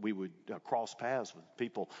we would cross paths with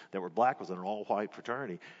people that were black. It was an all-white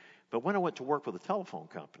fraternity. But when I went to work with a telephone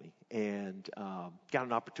company and got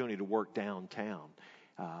an opportunity to work downtown,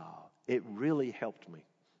 it really helped me.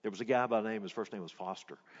 There was a guy by the name, his first name was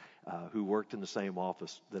Foster, who worked in the same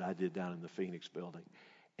office that I did down in the Phoenix building.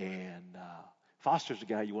 And Foster's the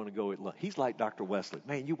guy you want to go with. He's like Dr. Wesley.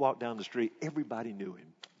 Man, you walk down the street, everybody knew him.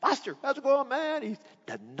 Foster, how's it going, man? He's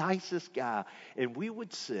the nicest guy. And we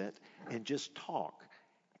would sit and just talk.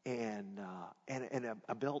 And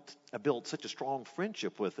I built such a strong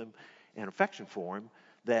friendship with him and affection for him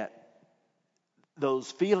that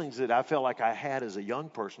those feelings that I felt like I had as a young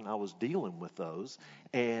person, I was dealing with those.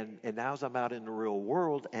 And now as I'm out in the real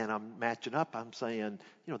world and I'm matching up, I'm saying,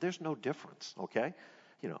 there's no difference, okay?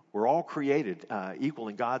 We're all created equal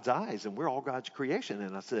in God's eyes, and we're all God's creation.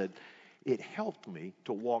 And I said, it helped me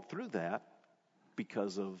to walk through that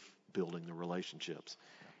because of building the relationships.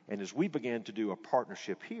 And as we began to do a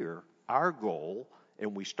partnership here, our goal,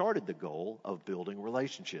 and we started the goal of building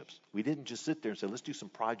relationships. We didn't just sit there and say, let's do some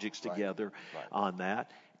projects together on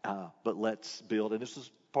that, but let's build. And this is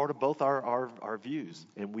part of both our views.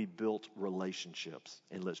 And we built relationships.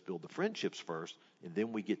 And let's build the friendships first, and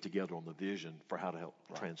then we get together on the vision for how to help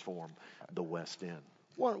transform the West End.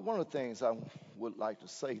 One of the things I would like to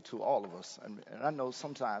say to all of us, and I know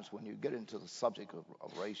sometimes when you get into the subject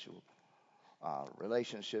of racial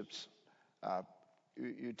relationships,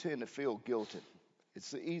 you tend to feel guilty.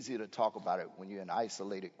 It's easier to talk about it when you're in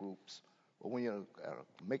isolated groups, but when you're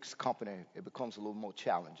a mixed company, it becomes a little more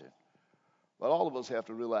challenging. But all of us have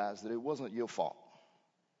to realize that it wasn't your fault.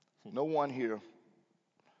 No one here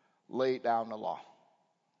laid down the law.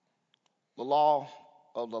 The law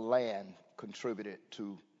of the land contributed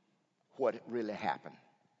to what really happened.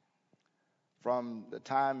 From the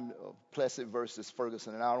time of Plessy versus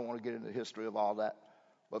Ferguson, and I don't want to get into the history of all that,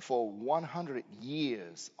 but for 100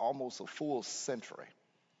 years, almost a full century,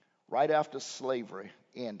 right after slavery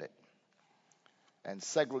ended and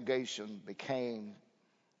segregation became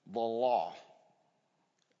the law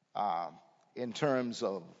in terms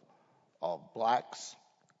of blacks,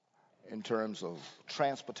 in terms of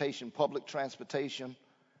transportation, public transportation,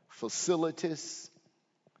 facilities,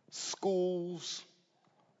 schools,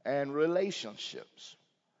 and relationships.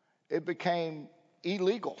 It became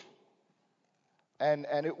illegal. And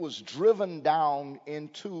it was driven down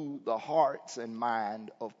into the hearts and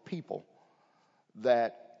mind of people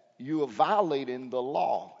that you are violating the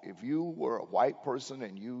law. If you were a white person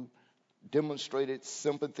and you demonstrated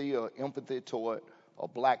sympathy or empathy toward a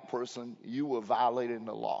black person, you were violating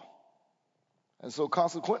the law. And so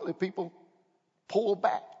consequently, people pulled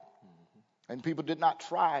back. And people did not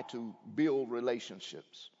try to build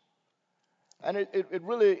relationships. And it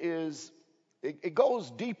really is, it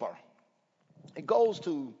goes deeper. It goes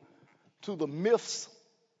to the myths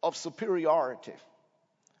of superiority.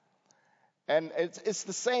 And it's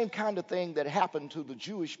the same kind of thing that happened to the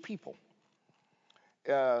Jewish people.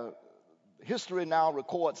 History now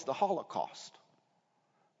records the Holocaust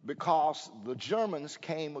because the Germans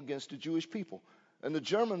came against the Jewish people. And the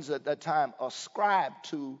Germans at that time ascribed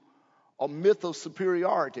to a myth of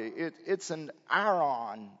superiority. It's an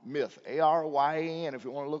Aryan myth, A-R-Y-A-N, if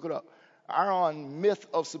you want to look it up. Aryan myth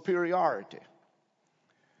of superiority,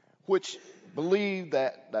 which believed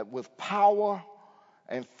that with power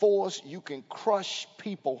and force you can crush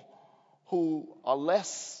people who are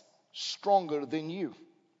less stronger than you.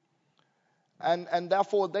 And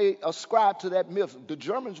therefore they ascribed to that myth. The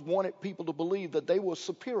Germans wanted people to believe that they were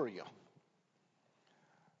superior.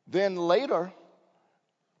 Then later,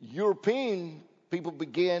 European people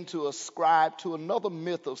began to ascribe to another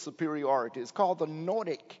myth of superiority. It's called the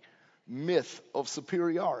Nordic myth of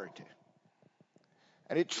superiority.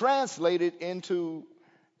 And it translated into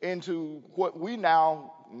what we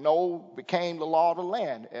now know became the law of the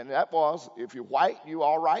land. And that was, if you're white, you're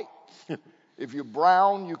all right. If you're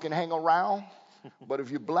brown, you can hang around. But if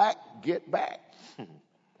you're black, get back.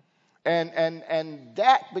 And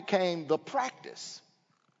that became the practice.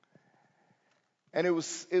 And it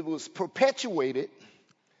was perpetuated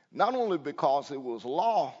not only because it was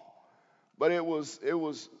law, but it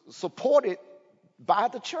was supported by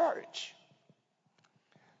the church.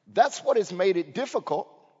 That's what has made it difficult.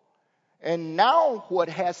 And now what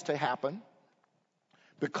has to happen,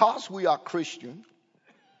 because we are Christian,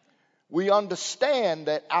 we understand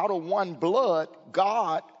that out of one blood,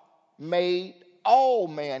 God made all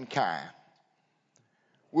mankind.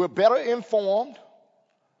 We're better informed.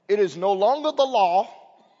 It is no longer the law.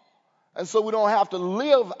 And so we don't have to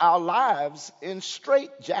live our lives in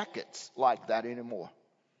straitjackets like that anymore.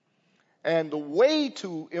 And the way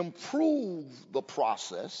to improve the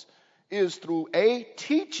process is through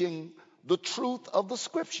teaching the truth of the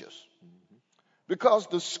scriptures. Because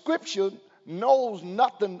the scripture knows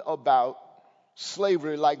nothing about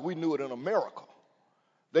slavery like we knew it in America.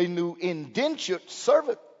 They knew indentured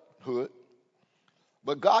servanthood,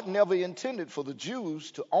 but God never intended for the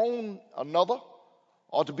Jews to own another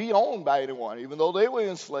or to be owned by anyone. Even though they were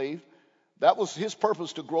enslaved, that was his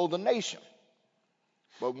purpose, to grow the nation.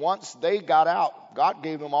 But once they got out, God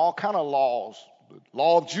gave them all kind of laws. The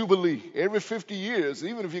law of Jubilee. Every 50 years,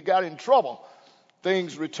 even if you got in trouble,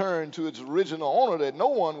 things returned to its original owner, that no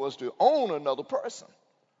one was to own another person.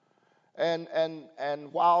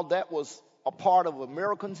 And while that was a part of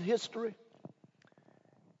Americans' history,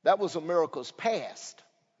 that was America's past.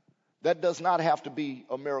 That does not have to be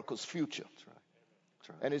America's future. That's right. That's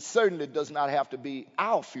right. And it certainly does not have to be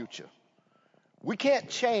our future. We can't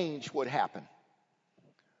change what happened.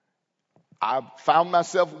 I found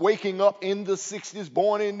myself waking up in the 60s,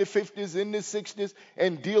 born in the 50s, in the 60s,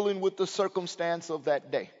 and dealing with the circumstance of that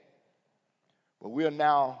day. But we are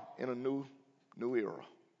now in a new era.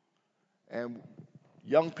 And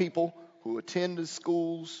young people who attend the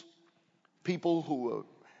schools, people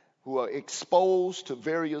who are exposed to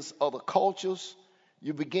various other cultures,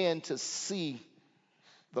 you begin to see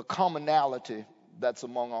the commonality that's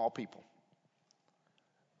among all people.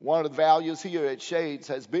 One of the values here at Shades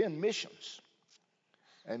has been missions.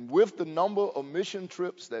 And with the number of mission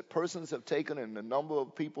trips that persons have taken and the number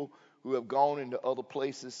of people who have gone into other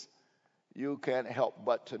places, you can't help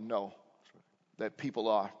but to know that people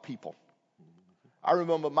are people. I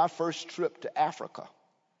remember my first trip to Africa.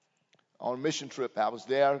 On a mission trip, I was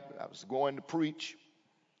there. I was going to preach.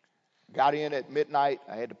 Got in at midnight.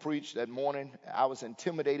 I had to preach that morning. I was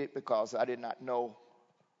intimidated because I did not know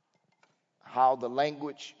how the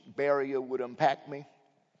language barrier would impact me.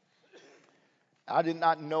 I did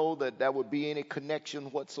not know that there would be any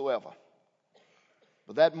connection whatsoever.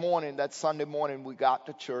 But that morning, that Sunday morning, we got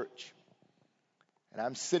to church. And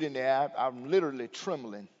I'm sitting there. I'm literally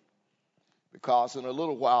trembling because in a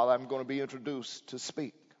little while, I'm going to be introduced to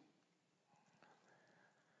speak.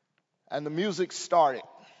 And the music started.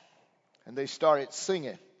 And they started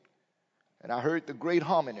singing. And I heard the great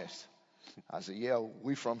harmonies. I said, yeah,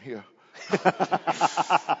 we from here.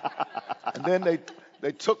 And then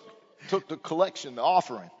they took the collection, the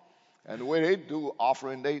offering. And the way they do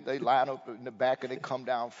offering, they line up in the back and they come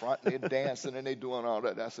down front and they're dancing and they're doing all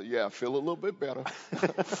that. I said, yeah, I feel a little bit better.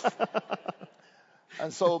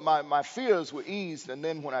 And so my fears were eased. And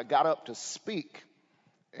then when I got up to speak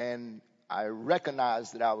and I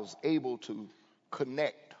recognized that I was able to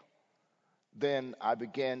connect, then I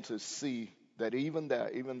began to see that even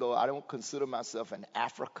though I don't consider myself an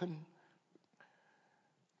African,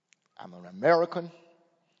 I'm an American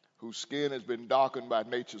whose skin has been darkened by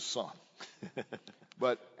nature's sun.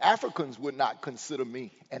 But Africans would not consider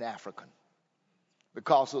me an African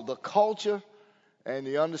because of the culture and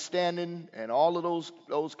the understanding and all of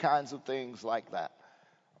those kinds of things like that.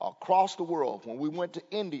 Across the world, when we went to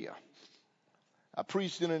India, I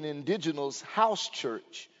preached in an indigenous house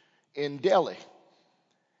church in Delhi.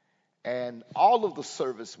 And all of the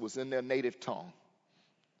service was in their native tongue.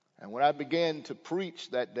 And when I began to preach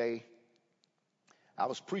that day, I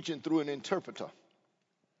was preaching through an interpreter.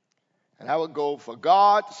 And I would go, for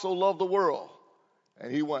God so loved the world.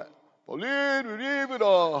 And he went,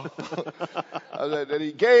 that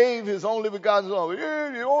he gave his only begotten son.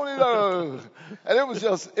 And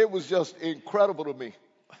it was just incredible to me.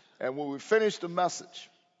 And when we finished the message,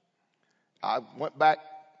 I went back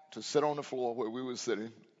to sit on the floor where we were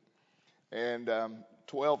sitting and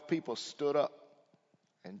 12 people stood up,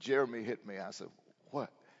 and Jeremy hit me. I said, what?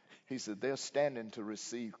 He said, they're standing to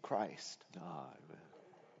receive Christ.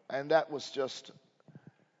 And that was just,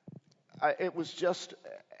 it was just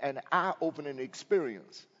an eye-opening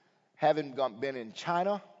experience. Having been in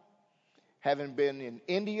China, having been in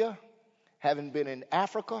India, having been in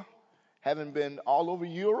Africa, having been all over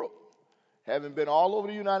Europe, having been all over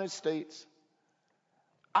the United States,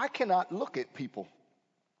 I cannot look at people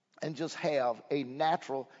and just have a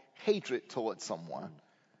natural hatred towards someone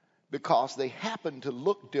because they happen to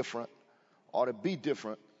look different or to be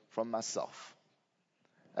different from myself.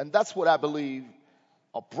 And that's what I believe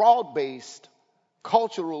a broad-based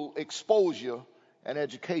cultural exposure and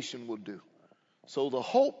education will do. So the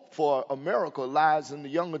hope for America lies in the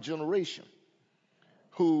younger generation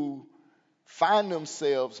who find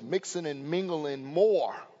themselves mixing and mingling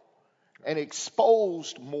more and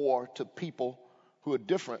exposed more to people who are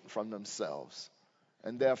different from themselves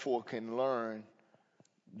and therefore can learn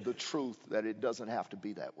the truth that it doesn't have to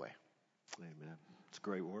be that way. Amen. It's a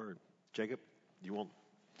great word. Jacob, you want,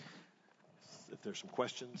 if there's some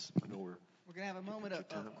questions, I know we're going to have a moment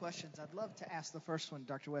of questions. I'd love to ask the first one,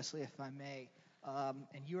 Dr. Wesley, if I may.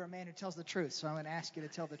 And you're a man who tells the truth, so I'm going to ask you to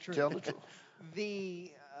tell the truth. Tell the truth.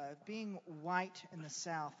 Being white in the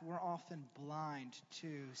South, we're often blind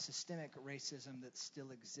to systemic racism that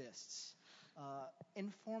still exists.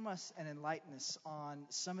 Inform us and enlighten us on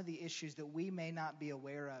some of the issues that we may not be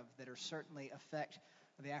aware of that are certainly affect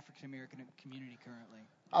the African American community currently.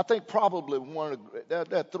 I think probably one of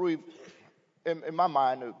there are three, in my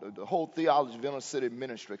mind, the whole theology of inner city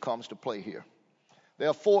ministry comes to play here. There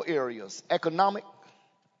are four areas: economic,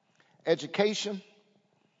 education,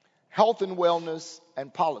 health and wellness,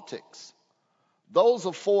 and politics. Those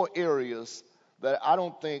are four areas that I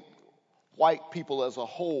don't think white people as a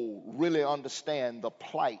whole really understand the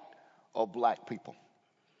plight of black people.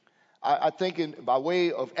 I think by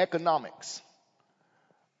way of economics,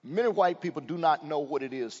 many white people do not know what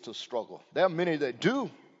it is to struggle. There are many that do,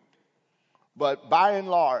 but by and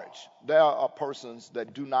large, there are persons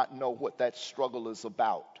that do not know what that struggle is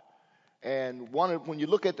about. And when you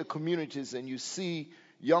look at the communities and you see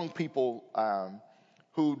young people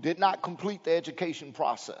who did not complete the education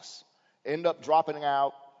process, end up dropping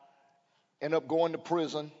out, end up going to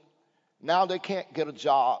prison, now they can't get a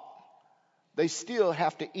job. They still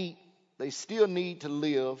have to eat. They still need to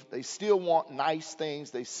live. They still want nice things.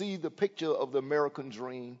 They see the picture of the American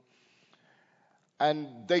dream. And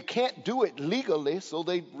they can't do it legally, so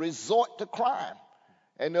they resort to crime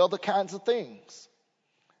and other kinds of things.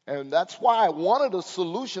 And that's why one of the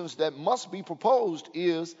solutions that must be proposed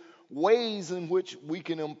is ways in which we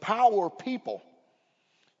can empower people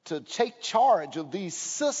to take charge of these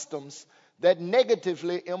systems that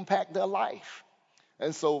negatively impact their life.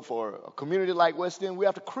 And so for a community like West End, we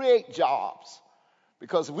have to create jobs.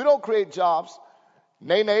 Because if we don't create jobs,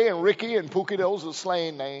 Nene and Ricky and Pookie, those are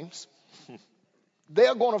slang names,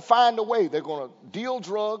 they're going to find a way. They're going to deal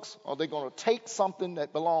drugs or they're going to take something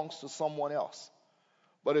that belongs to someone else.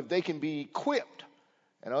 But if they can be equipped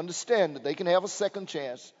and understand that they can have a second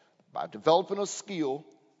chance by developing a skill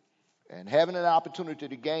and having an opportunity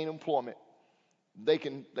to gain employment, they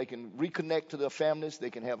can reconnect to their families, they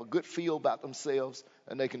can have a good feel about themselves,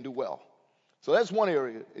 and they can do well. So that's one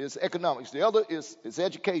area, is economics. The other is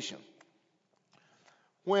education.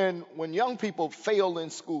 When young people fail in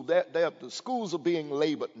school, the schools are being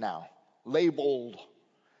labeled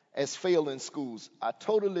as failing schools. I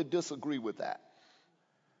totally disagree with that.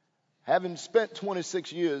 Having spent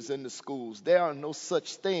 26 years in the schools, there are no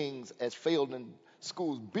such things as failing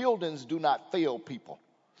schools. Buildings do not fail people.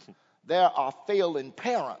 There are failing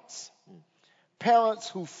parents. Parents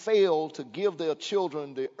who fail to give their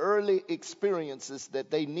children the early experiences that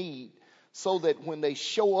they need so that when they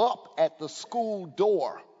show up at the school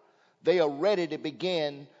door, they are ready to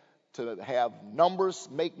begin to have numbers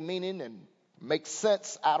make meaning and make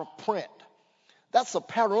sense out of print. That's a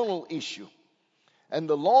parental issue. And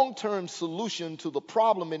the long-term solution to the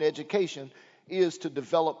problem in education is to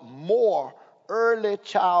develop more early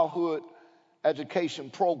childhood education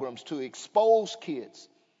programs to expose kids.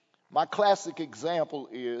 My classic example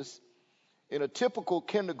is in a typical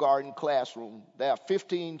kindergarten classroom, there are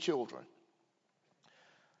 15 children.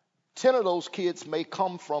 10 of those kids may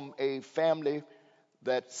come from a family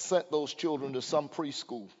that sent those children to some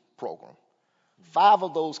preschool program. 5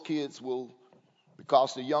 of those kids will,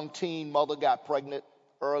 because the young teen mother got pregnant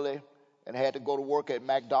early and had to go to work at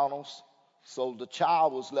McDonald's, so the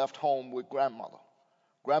child was left home with grandmother.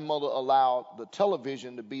 Grandmother allowed the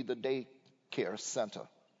television to be the daycare center.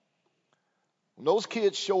 When those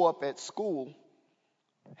kids show up at school,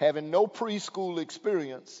 having no preschool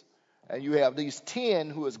experience, and you have these 10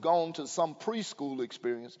 who has gone to some preschool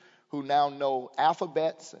experience who now know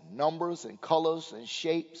alphabets and numbers and colors and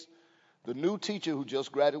shapes. The new teacher who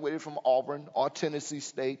just graduated from Auburn or Tennessee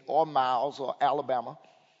State or Miles or Alabama,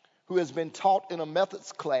 who has been taught in a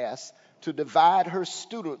methods class to divide her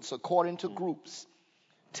students according to groups.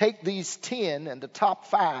 Take these 10 and the top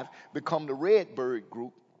 5 become the Redbird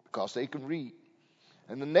group because they can read.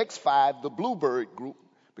 And the next 5, the Bluebird group,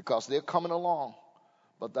 because they're coming along.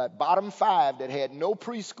 But that bottom 5 that had no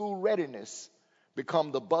preschool readiness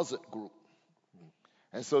become the Buzzard group.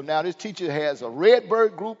 And so now this teacher has a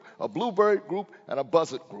Redbird group, a Bluebird group, and a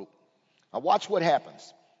Buzzard group. Now watch what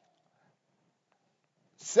happens.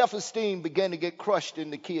 Self-esteem began to get crushed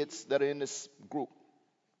in the kids that are in this group.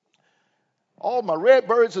 Oh, my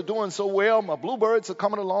Redbirds are doing so well. My Bluebirds are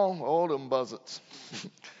coming along. Oh, them Buzzards.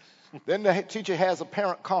 Then the teacher has a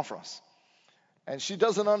parent conference. And she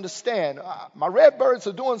doesn't understand. My Redbirds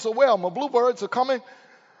are doing so well. My Bluebirds are coming.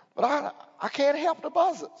 But I can't help the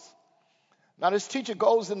Buzzards. Now this teacher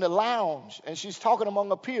goes in the lounge and she's talking among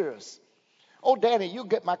her peers. Oh, Danny, you'll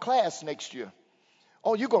get my class next year.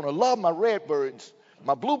 Oh, you're going to love my Redbirds.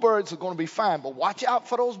 My Bluebirds are going to be fine, but watch out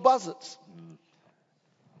for those Buzzards.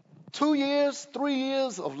 2 years, 3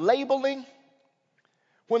 years of labeling.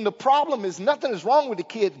 When the problem is nothing is wrong with the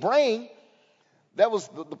kid's brain, that was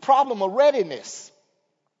the problem of readiness.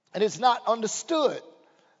 And it's not understood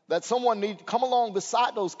that someone needs to come along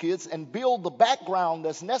beside those kids and build the background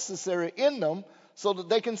that's necessary in them so that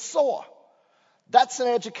they can soar. That's an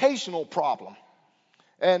educational problem.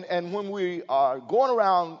 And when we are going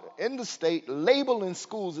around in the state labeling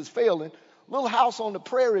schools as failing, Little House on the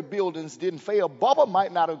Prairie buildings didn't fail. Bubba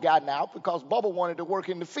might not have gotten out because Bubba wanted to work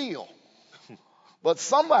in the field. But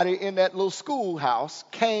somebody in that little schoolhouse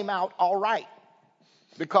came out all right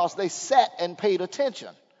because they sat and paid attention.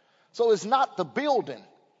 So it's not the building.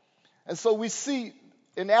 And so we see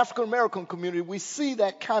in the African American community, we see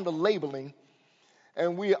that kind of labeling,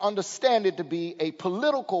 and we understand it to be a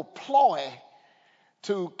political ploy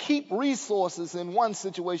to keep resources in one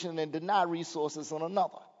situation and deny resources in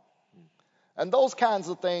another. And those kinds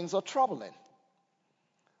of things are troubling.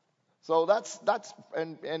 So that's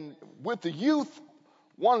and with the youth,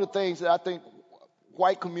 one of the things that I think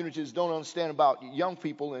white communities don't understand about young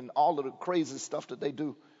people and all of the crazy stuff that they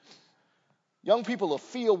do. Young people are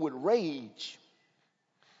filled with rage.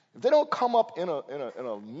 If they don't come up in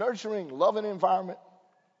a nurturing, loving environment,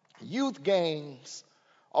 youth gangs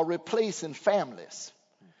are replacing families.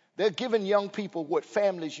 They're giving young people what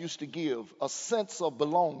families used to give, a sense of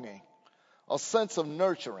belonging, a sense of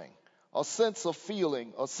nurturing, a sense of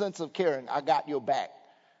feeling, a sense of caring. I got your back.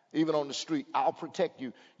 Even on the street, I'll protect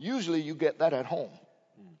you. Usually you get that at home.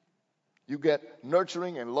 You get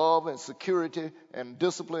nurturing and love and security and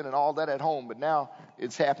discipline and all that at home, but now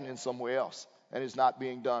it's happening somewhere else, and it's not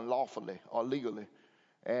being done lawfully or legally.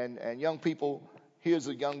 And young people, here's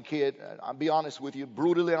a young kid, I'll be honest with you,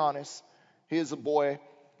 brutally honest. Here's a boy,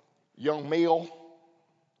 young male.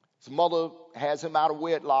 His mother has him out of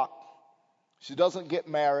wedlock. She doesn't get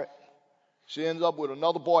married. She ends up with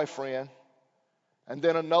another boyfriend, and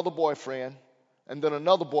then another boyfriend, and then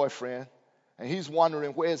another boyfriend. And he's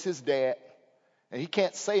wondering, where's his dad? And he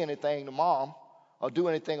can't say anything to mom or do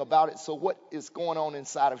anything about it. So what is going on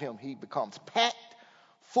inside of him? He becomes packed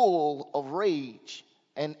full of rage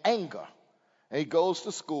and anger. And he goes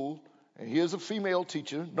to school, and here's a female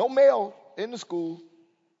teacher, no male in the school.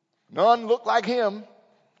 None look like him.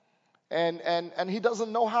 And he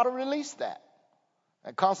doesn't know how to release that.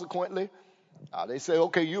 And consequently, they say,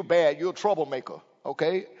 okay, you're bad. You're a troublemaker.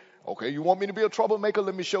 Okay, you want me to be a troublemaker?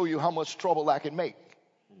 Let me show you how much trouble I can make.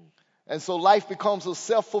 And so life becomes a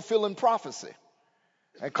self-fulfilling prophecy.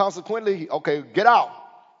 And consequently, okay, get out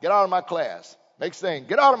of my class. Next thing,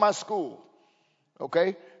 get out of my school.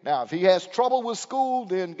 Okay, now if he has trouble with school,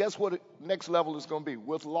 then guess what the next level is going to be?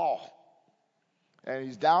 With law. And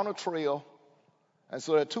he's down a trail. And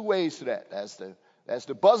so there are two ways to that. That's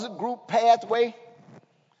the Buzzard Group pathway.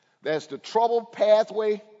 That's the trouble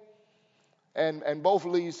pathway. And both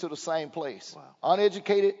leads to the same place. Wow.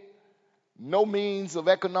 Uneducated, no means of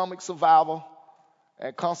economic survival,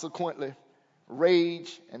 and consequently,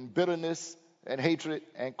 rage and bitterness and hatred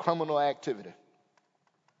and criminal activity.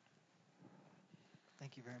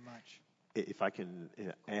 Thank you very much. If I can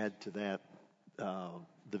add to that,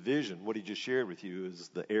 the vision, what he just shared with you is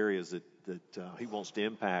the areas that he wants to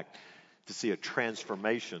impact, to see a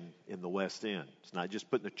transformation in the West End. It's not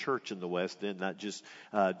just putting a church in the West End, not just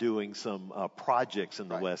doing some projects in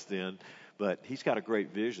the West End, but he's got a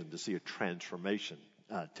great vision to see a transformation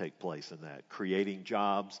take place in that, creating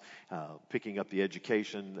jobs, picking up the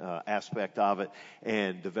education aspect of it,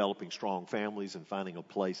 and developing strong families and finding a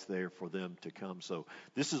place there for them to come. So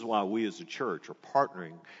this is why we as a church are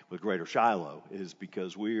partnering with Greater Shiloh, is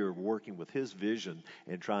because we are working with his vision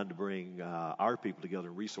and trying to bring our people together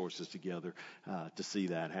and resources together to see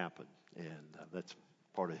that happen. And that's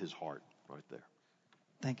part of his heart right there.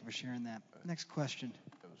 Thank you for sharing that. Next question.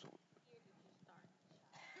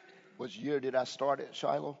 Which year did I start at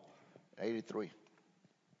Shiloh? 83.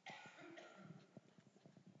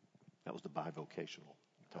 That was the bivocational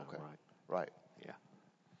time, Okay. right? Right. Yeah.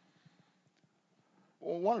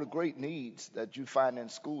 Well, one of the great needs that you find in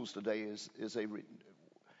schools today is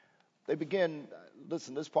they begin,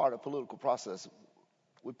 listen, this part of the political process,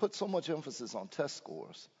 we put so much emphasis on test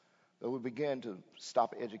scores that we begin to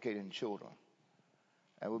stop educating children.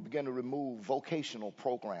 And we begin to remove vocational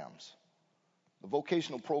programs. The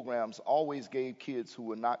vocational programs always gave kids who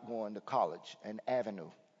were not going to college an avenue,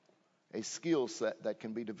 a skill set that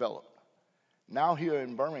can be developed. Now here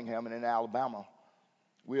in Birmingham and in Alabama,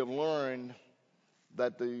 we have learned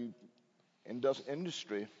that the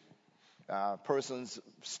industry persons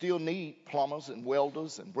still need plumbers and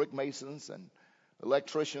welders and brick masons and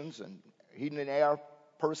electricians and heating and air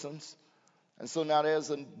persons. And so now there's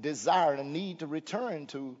a desire and a need to return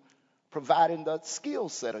to providing that skill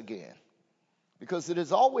set again. Because it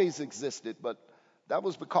has always existed, but that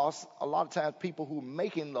was because a lot of times people who are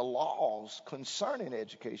making the laws concerning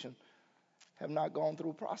education have not gone through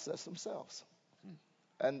a process themselves.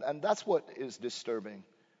 And that's what is disturbing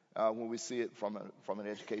when we see it from an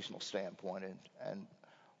educational standpoint and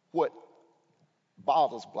what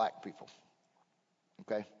bothers black people.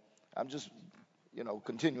 Okay? I'm just,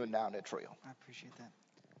 continuing down that trail. I appreciate that.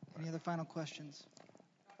 Any other final questions?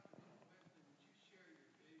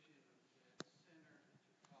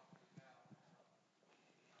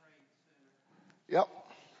 Yep.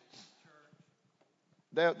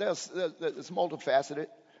 It's multifaceted.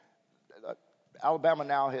 Alabama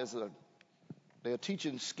now they're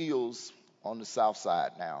teaching skills on the south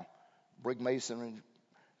side now. Brick masonry,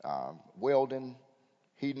 welding,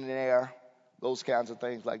 heating and air, those kinds of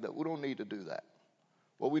things like that. We don't need to do that.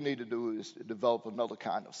 What we need to do is to develop another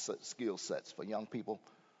kind of skill sets for young people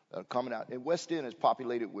that are coming out. And West End is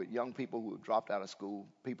populated with young people who have dropped out of school,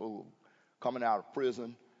 people who are coming out of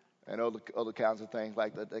prison, and other kinds of things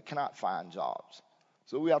like that. They cannot find jobs.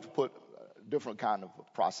 So we have to put different kind of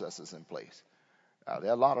processes in place.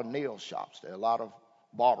 There are a lot of nail shops. There are a lot of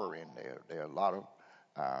barbering there. There are a lot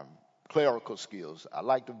of clerical skills. I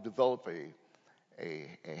like to develop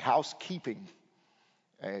a housekeeping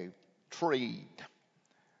a trade.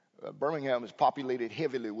 Birmingham is populated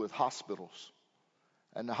heavily with hospitals.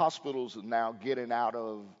 And the hospitals are now getting out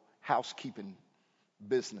of housekeeping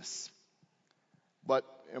business. But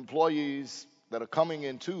employees that are coming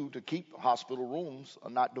in to keep hospital rooms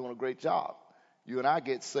are not doing a great job. You and I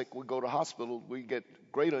get sick, we go to hospital, we get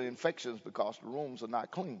greater infections because the rooms are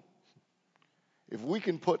not clean. If we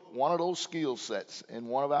can put one of those skill sets in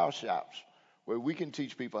one of our shops where we can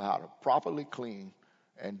teach people how to properly clean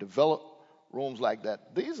and develop rooms like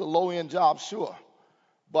that, these are low-end jobs, sure,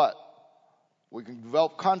 but we can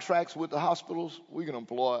develop contracts with the hospitals, we can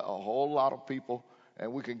employ a whole lot of people,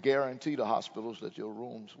 and we can guarantee the hospitals that your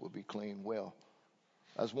rooms will be cleaned well.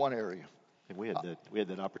 That's one area. And we had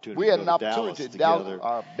that opportunity. We had to an go to opportunity. Dallas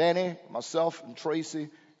together. Danny, myself, and Tracy,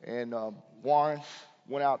 and Warren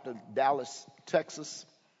went out to Dallas, Texas.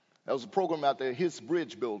 There was a program out there, His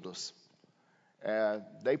Bridge Builders. And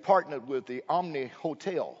they partnered with the Omni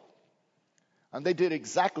Hotel. And they did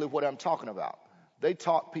exactly what I'm talking about. They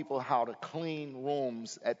taught people how to clean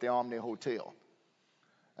rooms at the Omni Hotel.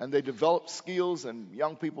 And they developed skills, and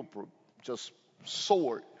young people just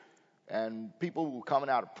soared. And people who were coming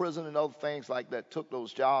out of prison and other things like that took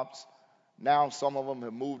those jobs. Now some of them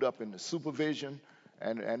have moved up into supervision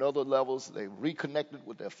and other levels. They've reconnected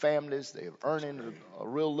with their families. They're earning a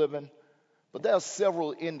real living. But there are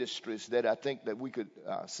several industries that I think that we could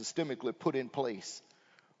systemically put in place.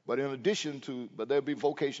 But in addition to, there'll be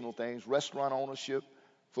vocational things, restaurant ownership,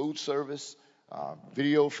 food service,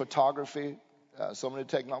 video photography, some of the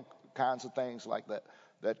technical kinds of things like that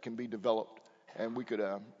that can be developed, and we could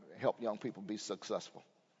help young people be successful.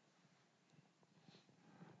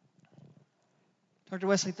 Dr.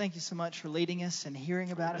 Wesley, thank you so much for leading us and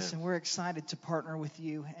hearing about us, and we're excited to partner with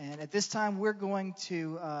you. And at this time, we're going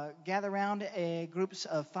to gather around groups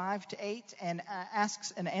of 5 to 8 and ask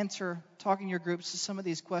and answer, talking your groups, to some of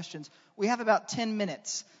these questions. We have about 10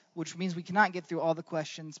 minutes, which means we cannot get through all the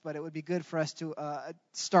questions, but it would be good for us to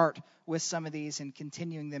start with some of these and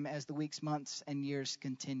continuing them as the weeks, months, and years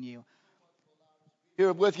continue.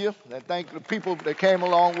 here with you, and thank the people that came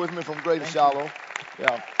along with me from Greater Shiloh.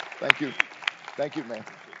 Yeah, thank you. Thank you, man.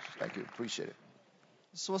 Thank you. Appreciate it.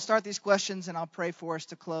 So we'll start these questions, and I'll pray for us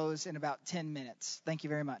to close in about 10 minutes. Thank you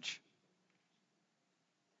very much.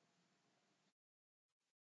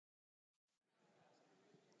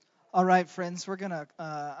 All right, friends, we're going to,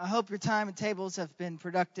 I hope your time at tables have been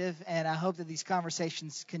productive, and I hope that these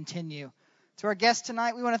conversations continue. To our guests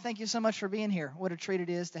tonight, we want to thank you so much for being here. What a treat it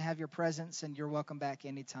is to have your presence, and you're welcome back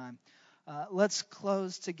anytime. Let's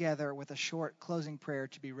close together with a short closing prayer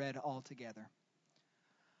to be read all together.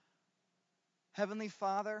 Heavenly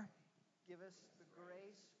Father, give us the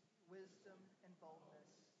grace, wisdom, and boldness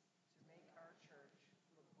to make our church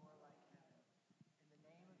look more like heaven. In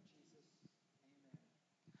the name of Jesus, amen.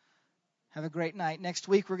 Have a great night. Next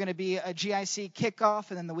week, we're going to be a GIC kickoff,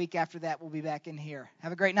 and then the week after that, we'll be back in here.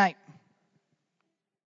 Have a great night.